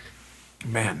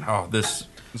 Man, this.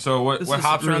 So what This what is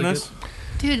hops are in really this?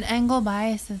 Dude, Engel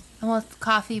Bias is almost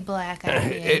coffee black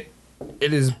IPA.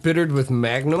 It is bittered with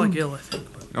Magnum. like ill, I think.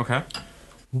 Okay.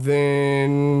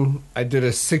 Then I did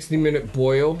a 60-minute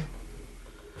boil.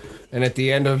 And at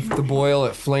the end of the boil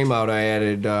at flame out, I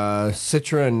added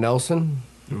Citra and Nelson.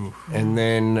 And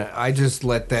then I just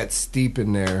let that steep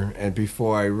in there, and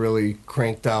before I really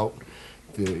cranked out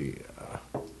the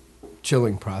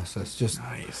chilling process, just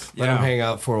Nice. let them hang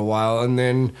out for a while, and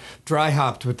then dry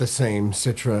hopped with the same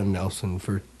Citra and Nelson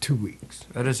for 2 weeks.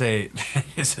 That is a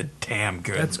damn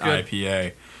good, That's good.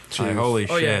 IPA. Like, holy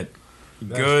Oh, yeah. shit.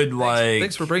 Good, like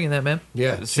Thanks for bringing that, man.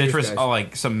 Yeah, cheers, citrus, guys.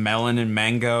 like some melon and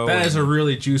mango. That is a and-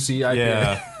 really juicy IPA.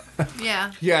 yeah.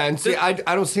 Yeah. Yeah, and see, I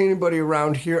don't see anybody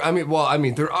around here. I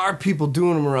mean, there are people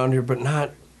doing them around here, but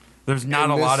not There's not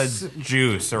And a lot this- of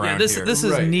juice around Yeah, this here. this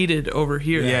is Right. needed over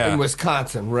here. Yeah. in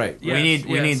Wisconsin, right? Yes,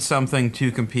 we need yes. something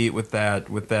to compete with that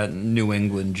New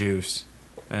England juice,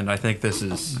 and I think this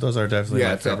is. Those are definitely Yeah,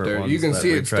 my it's up favorite there. ones You can that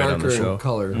see we it's tried on the darker show. in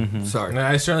color. Sorry.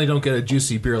 I certainly don't get a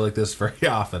juicy beer like this very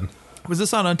often. Was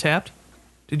this on Untapped?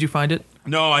 Did you find it?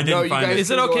 No, I didn't you find guys- it.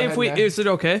 Is it Go okay ahead, if we? man. Is it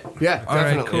okay? Yeah, All right,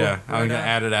 definitely. cool. Yeah, I'm gonna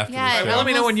add it after Yeah, the it show. Let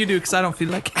me know Almost- when you do, because I don't feel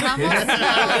like it. It almost smells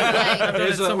like I've done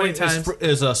it so many times.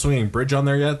 Is Swinging Bridge on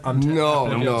there yet?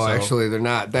 No, So- actually, they're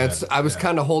not. That's I was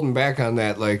kind of holding back on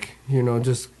that. Like,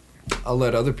 just I'll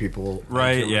let other people.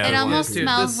 Right, yeah. it almost Dude,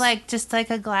 smells this- like just like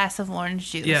a glass of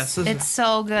orange juice. Yes, this is- it's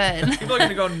so good. People are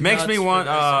gonna go Makes nuts me for want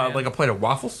this, man. like a plate of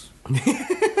waffles.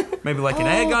 Maybe like an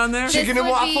egg on there. This Chicken and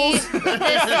would waffles? This would be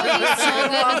so good with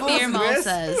beer waffles,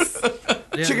 mimosas.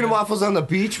 Yeah. Chicken and waffles on the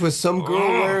beach with some girl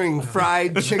wearing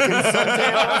fried chicken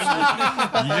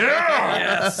suntan.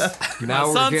 Yes. Now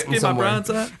we're Suns, getting get my somewhere. bronze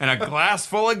on. And a glass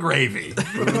full of gravy.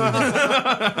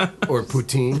 Or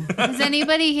poutine. Has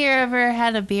anybody here ever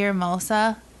had a beer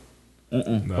mosa?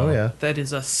 Oh yeah, That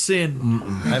is a sin.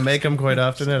 I make them quite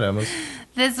often at Emma's.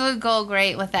 This would go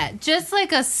great with that. Just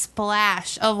like a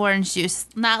splash of orange juice.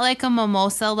 Not like a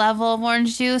mimosa level of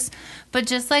orange juice, but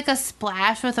just like a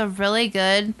splash with a really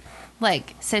good,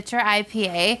 like, Citra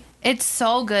IPA. It's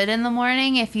so good in the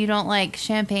morning if you don't like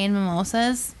champagne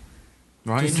mimosas.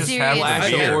 Why don't you just Seriously. have Flash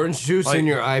the of beer? orange juice in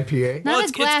your IPA. Not Well, a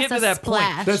it's glass, getting a to that point.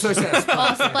 splash. That's what I said.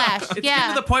 Oh, splash. It's yeah.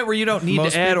 getting to the point where you don't need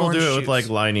Most to add people orange do it juice. with like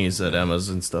lineys at Emma's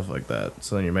and stuff like that.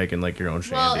 So then you're making like your own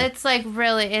shandy. Well, it's like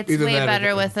really, it's Either way that or better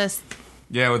the- with this.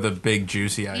 Yeah, with a big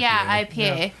juicy IPA. Yeah,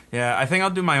 IPA. Yeah, I think I'll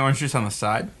do my orange juice on the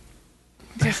side.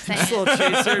 Just saying. Just a little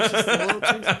chaser. Just a little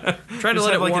chaser. Trying to Just let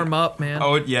it have, like, warm up, man.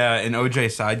 Oh yeah, an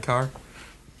OJ sidecar.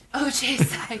 OJ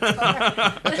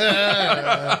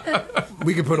sidecar.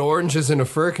 We could put oranges in a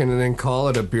firkin and then call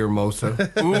it a beer mosa.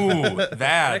 Ooh,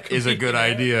 that is a good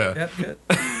idea. Yep, good.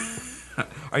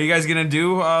 Are you guys gonna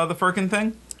do the Firkin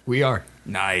thing? We are.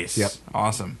 Nice. Yep.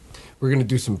 Awesome. We're gonna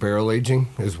do some barrel aging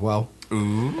as well.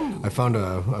 Ooh. I found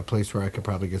a place where I could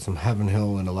probably get some Heaven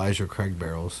Hill and Elijah Craig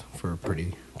barrels for a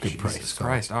pretty good price. Jesus So-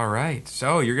 Christ. All right.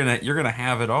 So you're gonna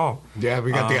have it all. Yeah,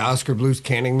 we got the Oscar Blues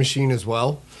canning machine as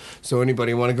well. So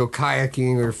anybody want to go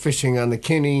kayaking or fishing on the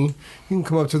Kinney, you can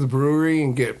come up to the brewery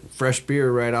and get fresh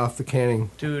beer right off the canning.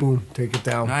 Dude. Boom, take it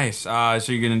down. Nice. So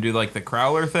you're gonna do like the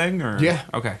Crowler thing, or Yeah.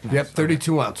 Okay. Nice. Yep,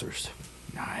 32 ounces.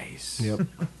 Nice. Yep.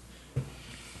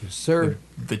 Yes, sir.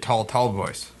 The tall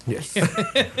boys. Yes.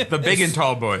 The big and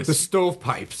tall boys. The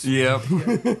stovepipes. Yep.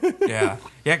 Yeah.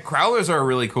 Yeah. Crowlers are a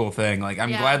really cool thing. Like,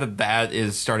 I'm Yeah. glad that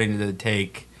is starting to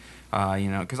take,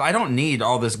 because I don't need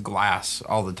all this glass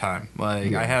all the time.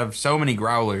 Like, I have so many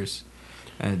growlers,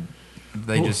 and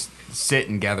they just sit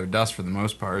and gather dust for the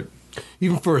most part.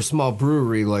 Even for a small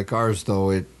brewery like ours,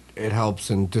 though, it helps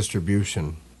in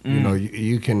distribution. You know,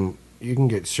 you can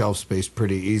get shelf space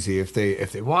pretty easy if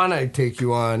they want to take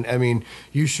you on. I mean,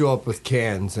 you show up with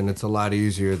cans, and it's a lot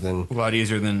easier than A lot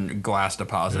easier than glass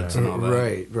deposits and all that.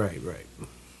 right.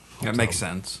 That makes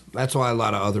sense. That's why a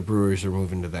lot of other breweries are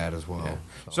moving to that as well.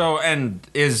 So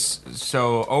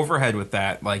overhead with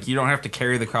that, like you don't have to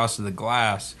carry the cost of the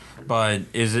glass,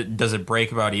 but does it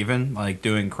break about even, like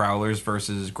doing crowlers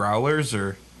versus growlers,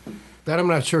 or? That I'm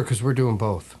not sure because we're doing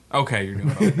both. Okay, you're doing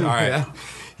both. All right.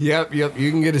 Yep. You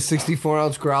can get a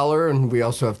 64-ounce growler, and we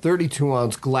also have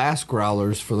 32-ounce glass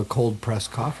growlers for the cold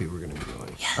pressed coffee we're going to be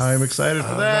doing. I'm excited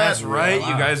for that. That's right.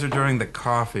 You guys are doing the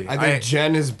coffee. I think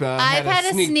Jen has I've had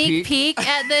a sneak peek. peek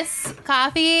at this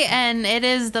coffee, and it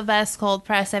is the best cold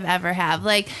press I've ever had.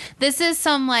 Like, this is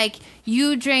some, like,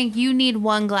 you need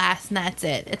one glass, and that's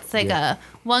it. It's like a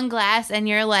one glass, and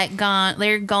you're, like, gone.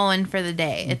 You're going for the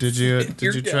day. It's, Did you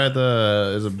try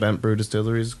is it Bent Brew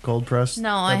Distillery's cold press?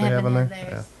 No, I haven't had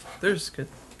theirs. There's good.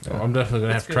 So I'm definitely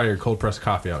gonna have to try your cold pressed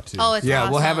coffee out too. Oh, it's Yeah,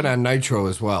 awesome. we'll have it on nitro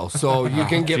as well. So you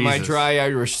can get my Jesus. dry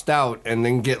Irish stout and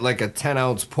then get like a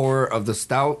 10-ounce pour of the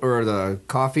stout or the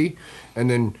coffee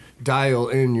and then dial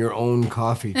in your own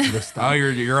coffee to the stout. Oh,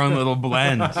 your own little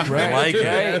blend. I like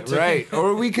it. Right.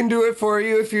 Or we can do it for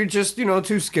you if you're just,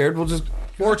 too scared. We'll just...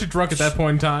 Or too drunk at that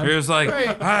point in time. You're just like,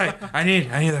 hi, I need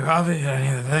the coffee, I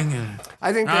need the thing. And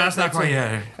I think no, that's not quite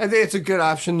yet. I think it's a good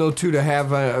option, though, too, to have,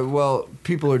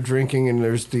 people are drinking and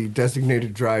there's the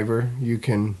designated driver. You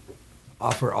can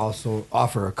offer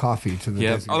a coffee to the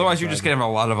designated Otherwise, you're just driver. gonna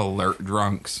have a lot of alert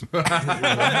drunks.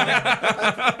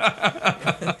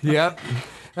 Yep.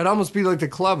 It'd almost be like the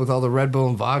club with all the Red Bull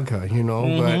and vodka, but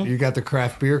you got the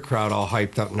craft beer crowd all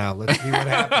hyped up now. Let's see what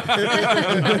happens.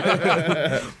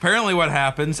 Apparently, what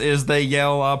happens is they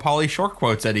yell Pauly Shore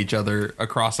quotes at each other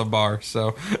across a bar.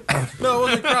 So, No,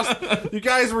 it wasn't across. You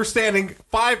guys were standing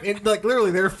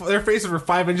literally, their faces were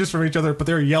 5 inches from each other, but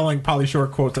they were yelling Pauly Shore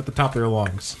quotes at the top of their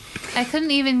lungs. I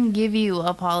couldn't even give you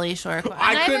a Pauly Shore quote.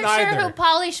 I I'm not couldn't even sure either. who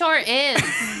Pauly Shore is.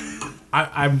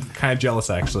 I'm kind of jealous,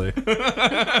 actually.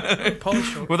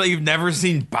 well, that you've never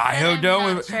seen I'm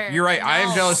Biodome. not sure. You're right. I am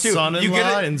No. jealous too.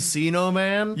 Son-in-law and Encino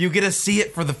Man You get to see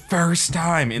it for the first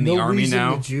time in the No army wheeze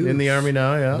now. In the juice. in the army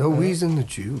now, yeah. No wheeze in the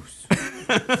juice.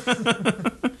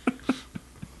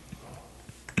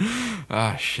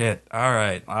 Ah, shit. All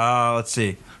right. Let's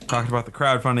see. Talked about the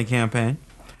crowdfunding campaign.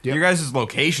 Yep. Your guys'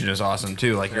 location is awesome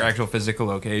too, like your actual physical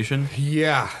location.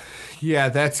 Yeah,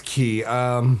 that's key.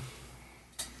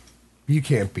 You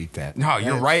can't beat that. No,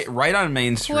 you're right on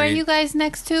Main Street. Who are you guys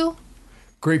next to?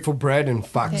 Grateful Bread and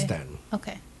Fox Den.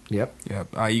 Okay. Yep. Yep.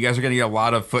 You guys are gonna get a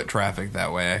lot of foot traffic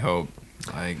that way. I hope.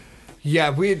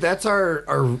 Yeah, that's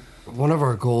our one of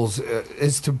our goals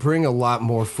is to bring a lot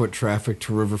more foot traffic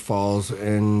to River Falls,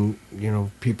 and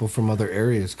people from other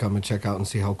areas come and check out and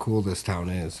see how cool this town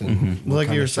is. And Like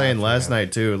you were saying last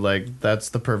night too, like that's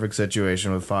the perfect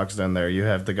situation with Fox Den there. You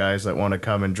have the guys that want to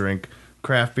come and drink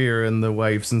craft beer and the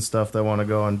wives and stuff that want to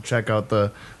go and check out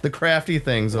the crafty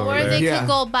things over Or there. they Yeah. could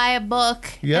go buy a book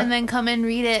Yeah. and then come and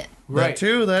read it. That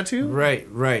too. Right.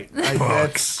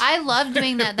 I love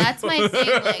doing that. That's my thing.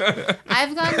 Like,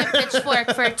 I've gone to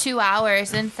Pitchfork for 2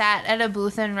 hours and sat at a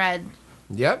booth and read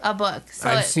Yep. a book. So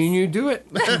I've seen you do it.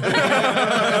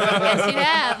 Yes, you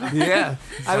have. Yeah.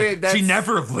 I mean, that's, She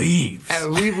never leaves.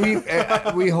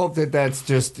 we hope that's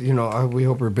just we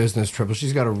hope her business triples.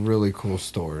 She's got a really cool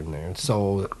store in there,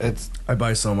 so I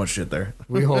buy so much shit there.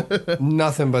 we hope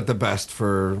nothing but the best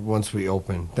for once we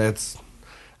open.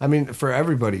 For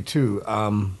everybody too.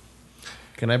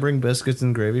 Can I bring biscuits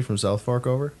and gravy from South Fork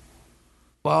over?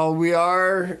 Well, we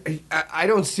are. I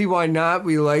don't see why not.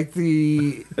 We like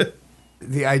the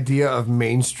idea of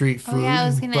Main Street food. Oh, yeah, I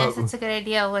was going to but ask. It's a good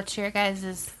idea. What's your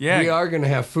guys' Yeah. we are going to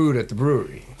have food at the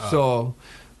brewery. So,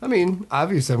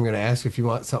 obviously, I'm going to ask if you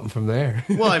want something from there.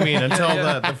 Well, until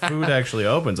the food actually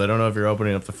opens. I don't know if you're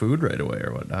opening up the food right away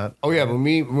or whatnot. Oh yeah,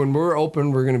 when we're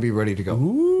open, we're going to be ready to go.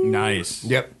 Nice.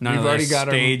 Yep. None We've of already this got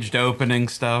our- staged opening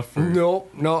stuff. or- No.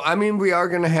 We are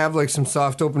going to have like some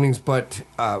soft openings, but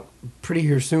pretty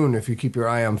here soon. If you keep your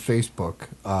eye on Facebook,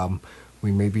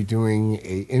 we may be doing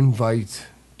a invite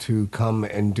to come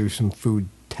and do some food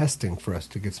testing for us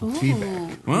to get some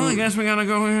feedback. Well, I guess we gotta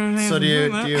go. So do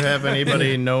you have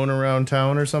anybody known around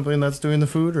town or something that's doing the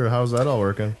food, or how's that all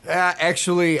working?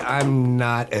 Actually, I'm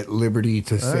not at liberty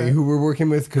to say who we're working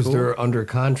with because they're under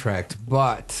contract,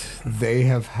 but they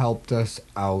have helped us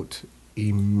out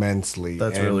immensely.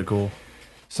 That's And really cool.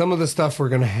 Some of the stuff we're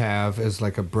going to have is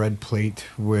like a bread plate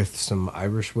with some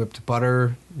Irish whipped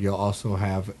butter. You'll also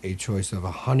have a choice of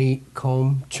a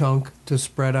honeycomb chunk to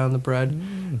spread on the bread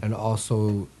and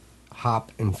also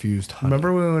hop-infused honey.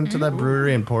 Remember when we went to that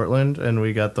brewery in Portland and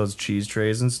we got those cheese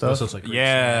trays and stuff? So it's like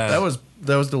Yeah. That was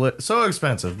that was so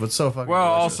expensive, but so fucking.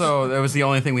 Well, delicious. also that was the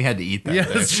only thing we had to eat that Yeah,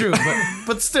 day. that's true.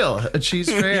 But still, a cheese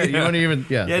tray. You wouldn't even.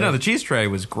 Yeah. Yeah, no, the cheese tray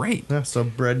was great. Yeah, so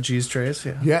bread cheese trays.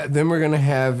 Yeah. Yeah, then we're gonna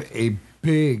have a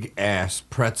big ass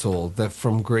pretzel that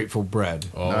from Grateful Bread,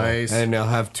 Nice. and they'll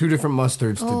have 2 different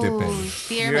mustards to dip in.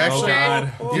 Beer You're actually,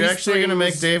 mustard. you're actually gonna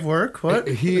make Dave work? What?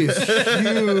 He is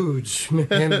huge,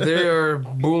 man. They are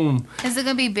boom. Is it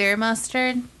gonna be beer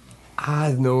mustard?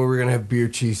 I know we're gonna have beer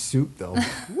cheese soup though.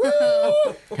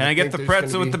 Can I get the there's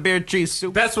pretzel gonna with be- the beer cheese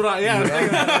soup? That's what I was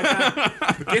thinking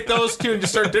that. Get those two and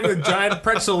just start dipping a giant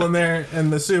pretzel in there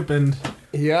and the soup and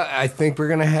Yeah, I think we're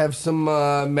gonna have some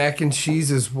mac and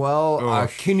cheese as well.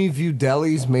 Kinney View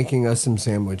Deli's making us some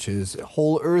sandwiches.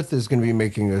 Whole Earth is gonna be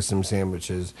making us some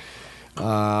sandwiches.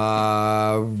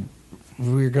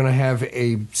 We're gonna have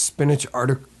a spinach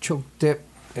artichoke dip.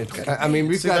 I mean,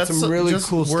 we've got some really just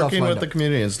cool stuff working lined with the up.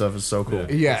 community and stuff is so cool.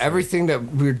 Yeah, everything that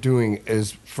we're doing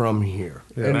is from here,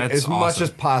 and That's as much awesome. as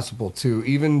possible too.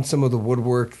 Even some of the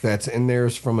woodwork that's in there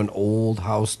is from an old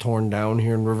house torn down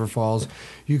here in River Falls.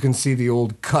 You can see the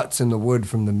old cuts in the wood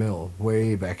from the mill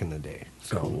way back in the day.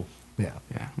 So, yeah.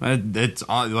 Yeah, it's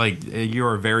like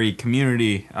you're very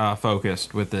community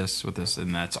focused with this,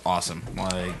 and that's awesome.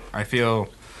 Like I feel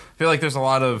like there's a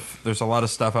lot of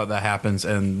stuff out that happens,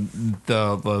 and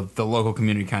the local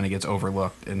community kind of gets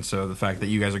overlooked. And so the fact that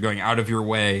you guys are going out of your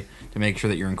way to make sure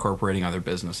that you're incorporating other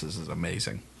businesses is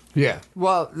amazing. Yeah.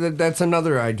 Well, that's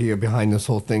another idea behind this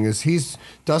whole thing is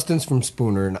Dustin's from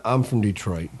Spooner and I'm from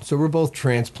Detroit. So we're both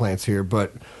transplants here,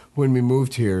 but when we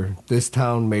moved here, this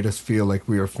town made us feel like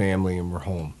we were family and we're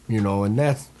home, and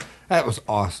that was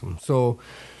awesome. So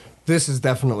this is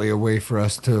definitely a way for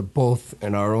us to both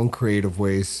in our own creative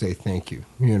ways say thank you,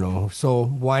 So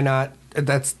why not?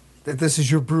 This is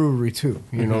your brewery too,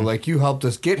 like you helped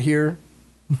us get here.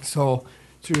 So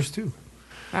it's yours too.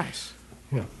 Nice.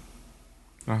 Yeah.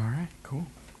 All right. Cool.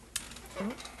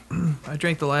 I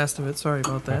drank the last of it. Sorry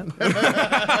about that.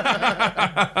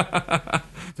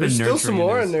 There's still some Nurturing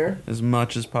more it in there. as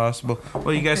much as possible.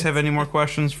 Well, you guys have any more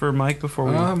questions for Mike before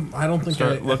we? I don't think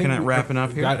Start I looking think at we wrapping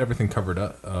up here? Got everything covered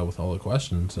up with all the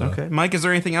questions. So. Okay, Mike, is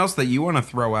there anything else that you want to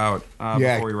throw out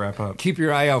before we wrap up? Keep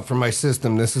your eye out for my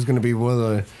system. This is going to be one of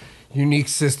the unique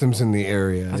systems in the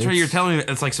area. That's right. You're telling me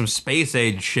it's like some space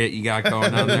age shit you got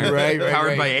going on there, Right, Powered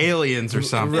right. by aliens or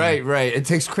something. Right. It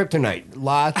takes kryptonite.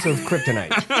 Lots of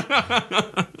kryptonite.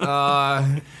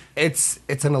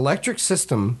 It's an electric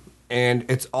system, and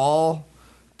it's all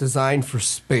designed for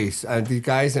space. The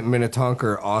guys at Minnetonka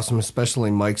are awesome, especially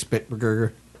Mike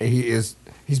Spitberger. He's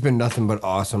been nothing but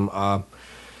awesome.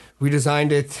 We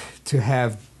designed it to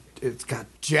have. It's got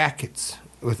jackets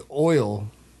with oil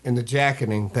in the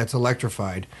jacketing that's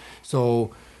electrified.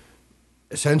 So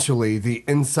essentially, the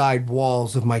inside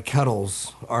walls of my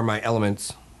kettles are my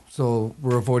elements. So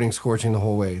we're avoiding scorching the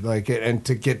whole way, and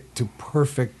to get to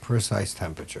perfect, precise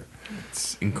temperature.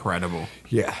 It's incredible.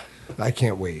 Yeah, I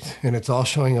can't wait. And it's all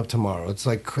showing up tomorrow. It's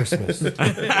like Christmas.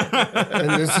 And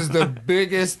this is the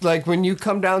biggest, like when you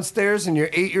come downstairs and you're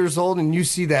 8 years old and you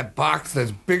see that box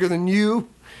that's bigger than you.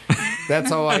 That's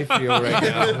how I feel right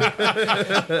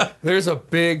now. There's a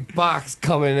big box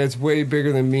coming. It's way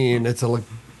bigger than me, and it's a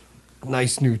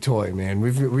nice new toy, man.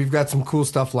 We've got some cool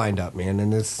stuff lined up, man.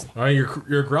 And this, All right,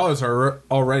 your growlers are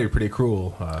already pretty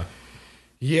cruel. I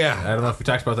yeah, don't know if we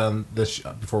talked about that on this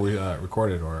before we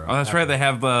recorded or. Oh, that's right. They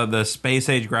have the space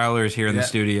age growlers here in the Yeah.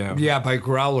 studio. yeah. By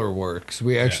Growler Works,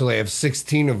 we actually have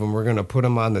 16 of them. We're gonna put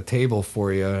them on the table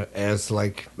for you as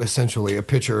like essentially a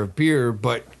pitcher of beer,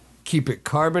 but keep it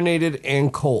carbonated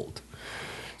and cold.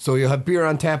 So you'll have beer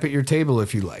on tap at your table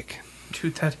if you like.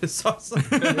 Dude, that is awesome.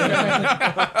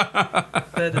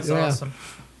 That is Yeah. awesome.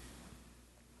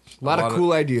 A lot of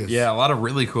cool ideas. Yeah, a lot of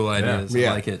really cool ideas.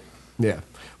 Yeah. I like it. Yeah.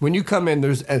 When you come in,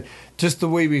 there's just the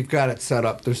way we've got it set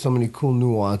up. There's so many cool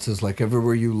nuances. Like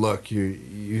everywhere you look,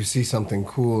 you see something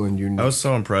cool and unique. I was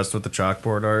so impressed with the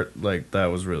chalkboard art. Like, that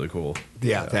was really cool.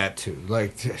 Yeah, that too.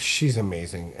 Like she's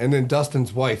amazing. And then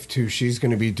Dustin's wife too. She's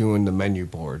going to be doing the menu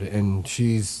board, and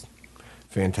she's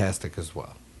fantastic as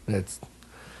well. It's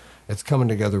coming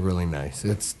together really nice.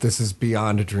 This is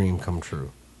beyond a dream come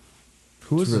true.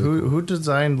 Who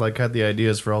designed, like, had the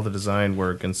ideas for all the design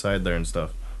work inside there and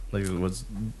stuff? Like, it was.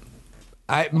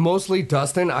 Mostly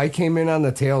Dustin. I came in on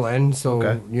the tail end, so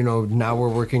Okay. now we're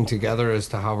working together as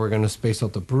to how we're going to space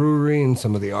out the brewery and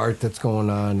some of the art that's going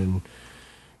on, and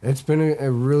it's been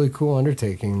a really cool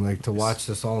undertaking, like to watch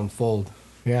this all unfold.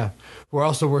 Yeah, we're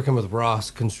also working with Ross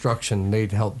Construction. They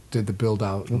did the build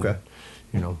out. and, Okay.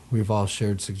 we've all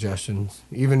shared suggestions.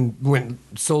 Even went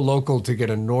so local to get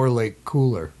a Norlake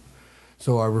cooler.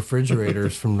 So our refrigerator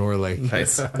is from Norlake.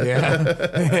 Nice.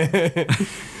 Yeah.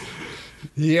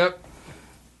 Yep.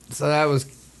 So that was,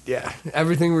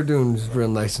 everything we're doing is real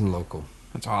nice and local.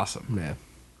 That's awesome. Yeah.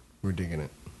 We're digging it.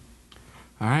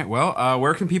 All right. Well,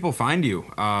 where can people find you?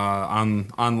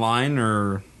 Online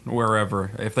or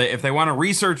wherever? If they want to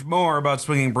research more about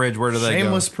Swinging Bridge, where do they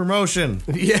Shameless promotion.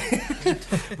 Yeah.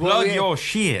 Plug your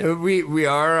shit. We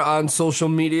are on social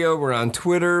media. We're on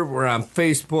Twitter. We're on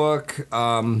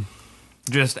Facebook.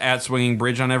 Just at Swinging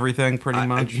Bridge on everything, pretty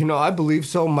much. I believe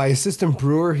so. My assistant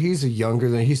brewer, he's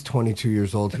 22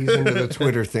 years old. He's into the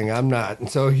Twitter thing. I'm not. And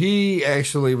so he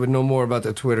actually would know more about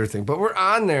the Twitter thing. But we're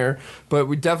on there. But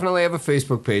we definitely have a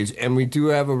Facebook page. And we do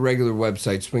have a regular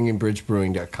website,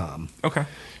 swingingbridgebrewing.com. Okay.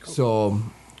 So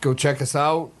go check us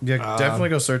out. Yeah, definitely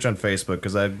go search on Facebook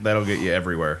because that'll get you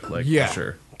everywhere. Like, Yeah, for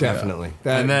sure. definitely.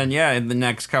 And then, in the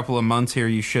next couple of months here,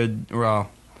 you should,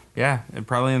 and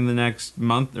probably in the next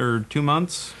month or 2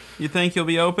 months, you think you'll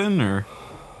be open? Or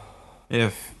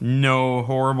if no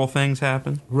horrible things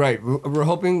happen? Right. We're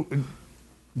hoping,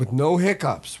 with no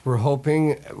hiccups, we're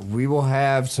hoping we will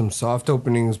have some soft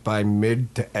openings by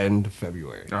mid to end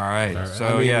February. All right.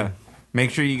 So,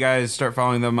 make sure you guys start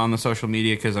following them on the social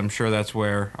media because I'm sure that's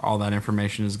where all that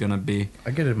information is going to be.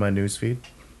 I get it in my newsfeed.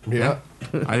 Yeah.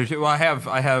 I do too. Well, I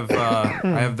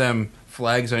have them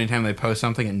flags anytime they post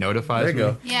something. It notifies There you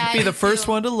go. me. Yeah, I Be the do first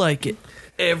too. one to like it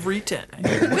every time.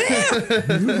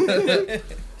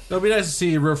 It'll be nice to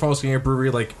see real folks getting a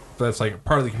brewery that's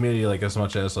part of the community as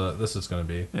much as this is going to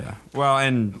be. Yeah. Well,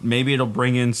 and maybe it'll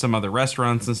bring in some other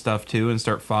restaurants and stuff too, and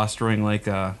start fostering like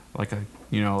a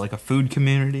food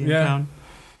community in town.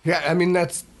 Yeah, I mean,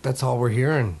 that's all we're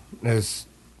hearing is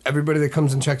everybody that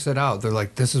comes and checks it out, they're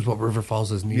like, this is what River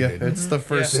Falls is Yeah, needed. it's the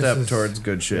first Yeah. step This is- towards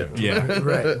good shit. Yeah.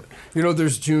 Right.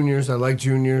 There's juniors. I like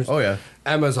juniors. Oh, yeah.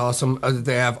 Emma's awesome.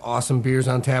 They have awesome beers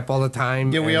on tap all the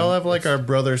time. Yeah, we and all have our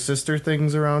brother-sister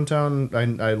things around town.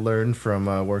 I learned from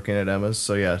working at Emma's.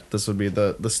 So, yeah, this would be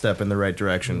the step in the right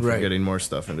direction for Right. getting more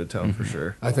stuff into town for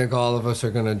sure. I think all of us are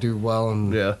going to do well,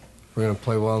 and Yeah. we're going to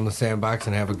play well in the sandbox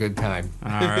and have a good time.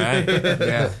 All right.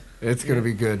 Yeah, it's going to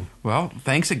be good. Well,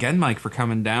 thanks again, Mike, for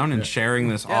coming down and sharing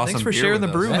this awesome thanks for beer sharing with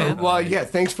the us. brew, man. Well, yeah,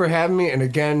 thanks for having me. And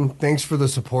again, thanks for the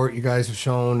support you guys have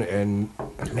shown. And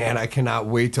man, I cannot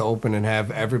wait to open and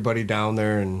have everybody down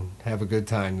there and have a good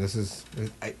time.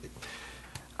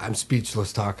 I'm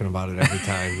speechless talking about it every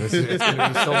time. It's going to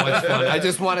be so much fun. I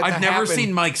just want it to I've never happen.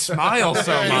 seen Mike smile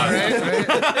so much.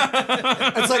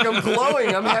 It's like I'm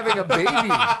glowing. I'm having a baby,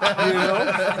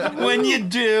 When you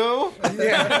do.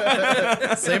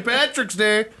 Yeah. St. Patrick's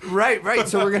Day. Right.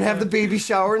 So we're going to have the baby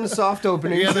shower and the soft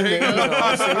opening. Yeah, there you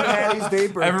go. St. Patty's Day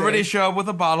birthday. Everybody show up with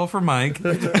a bottle for Mike.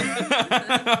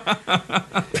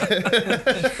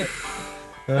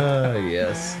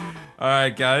 Yes. All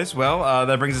right, guys. Well,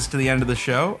 that brings us to the end of the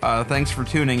show. Thanks for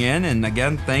tuning in. And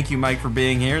again, thank you, Mike, for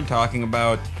being here and talking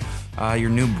about your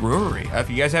new brewery. If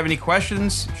you guys have any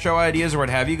questions, show ideas, or what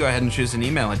have you, go ahead and shoot us an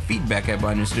email at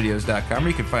feedback@blindnewstudios.com, or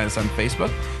you can find us on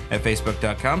Facebook at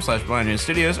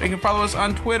facebook.com/blindnewstudios, or you can follow us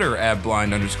on Twitter at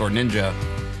blind_ninja.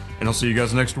 And I'll see you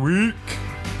guys next week.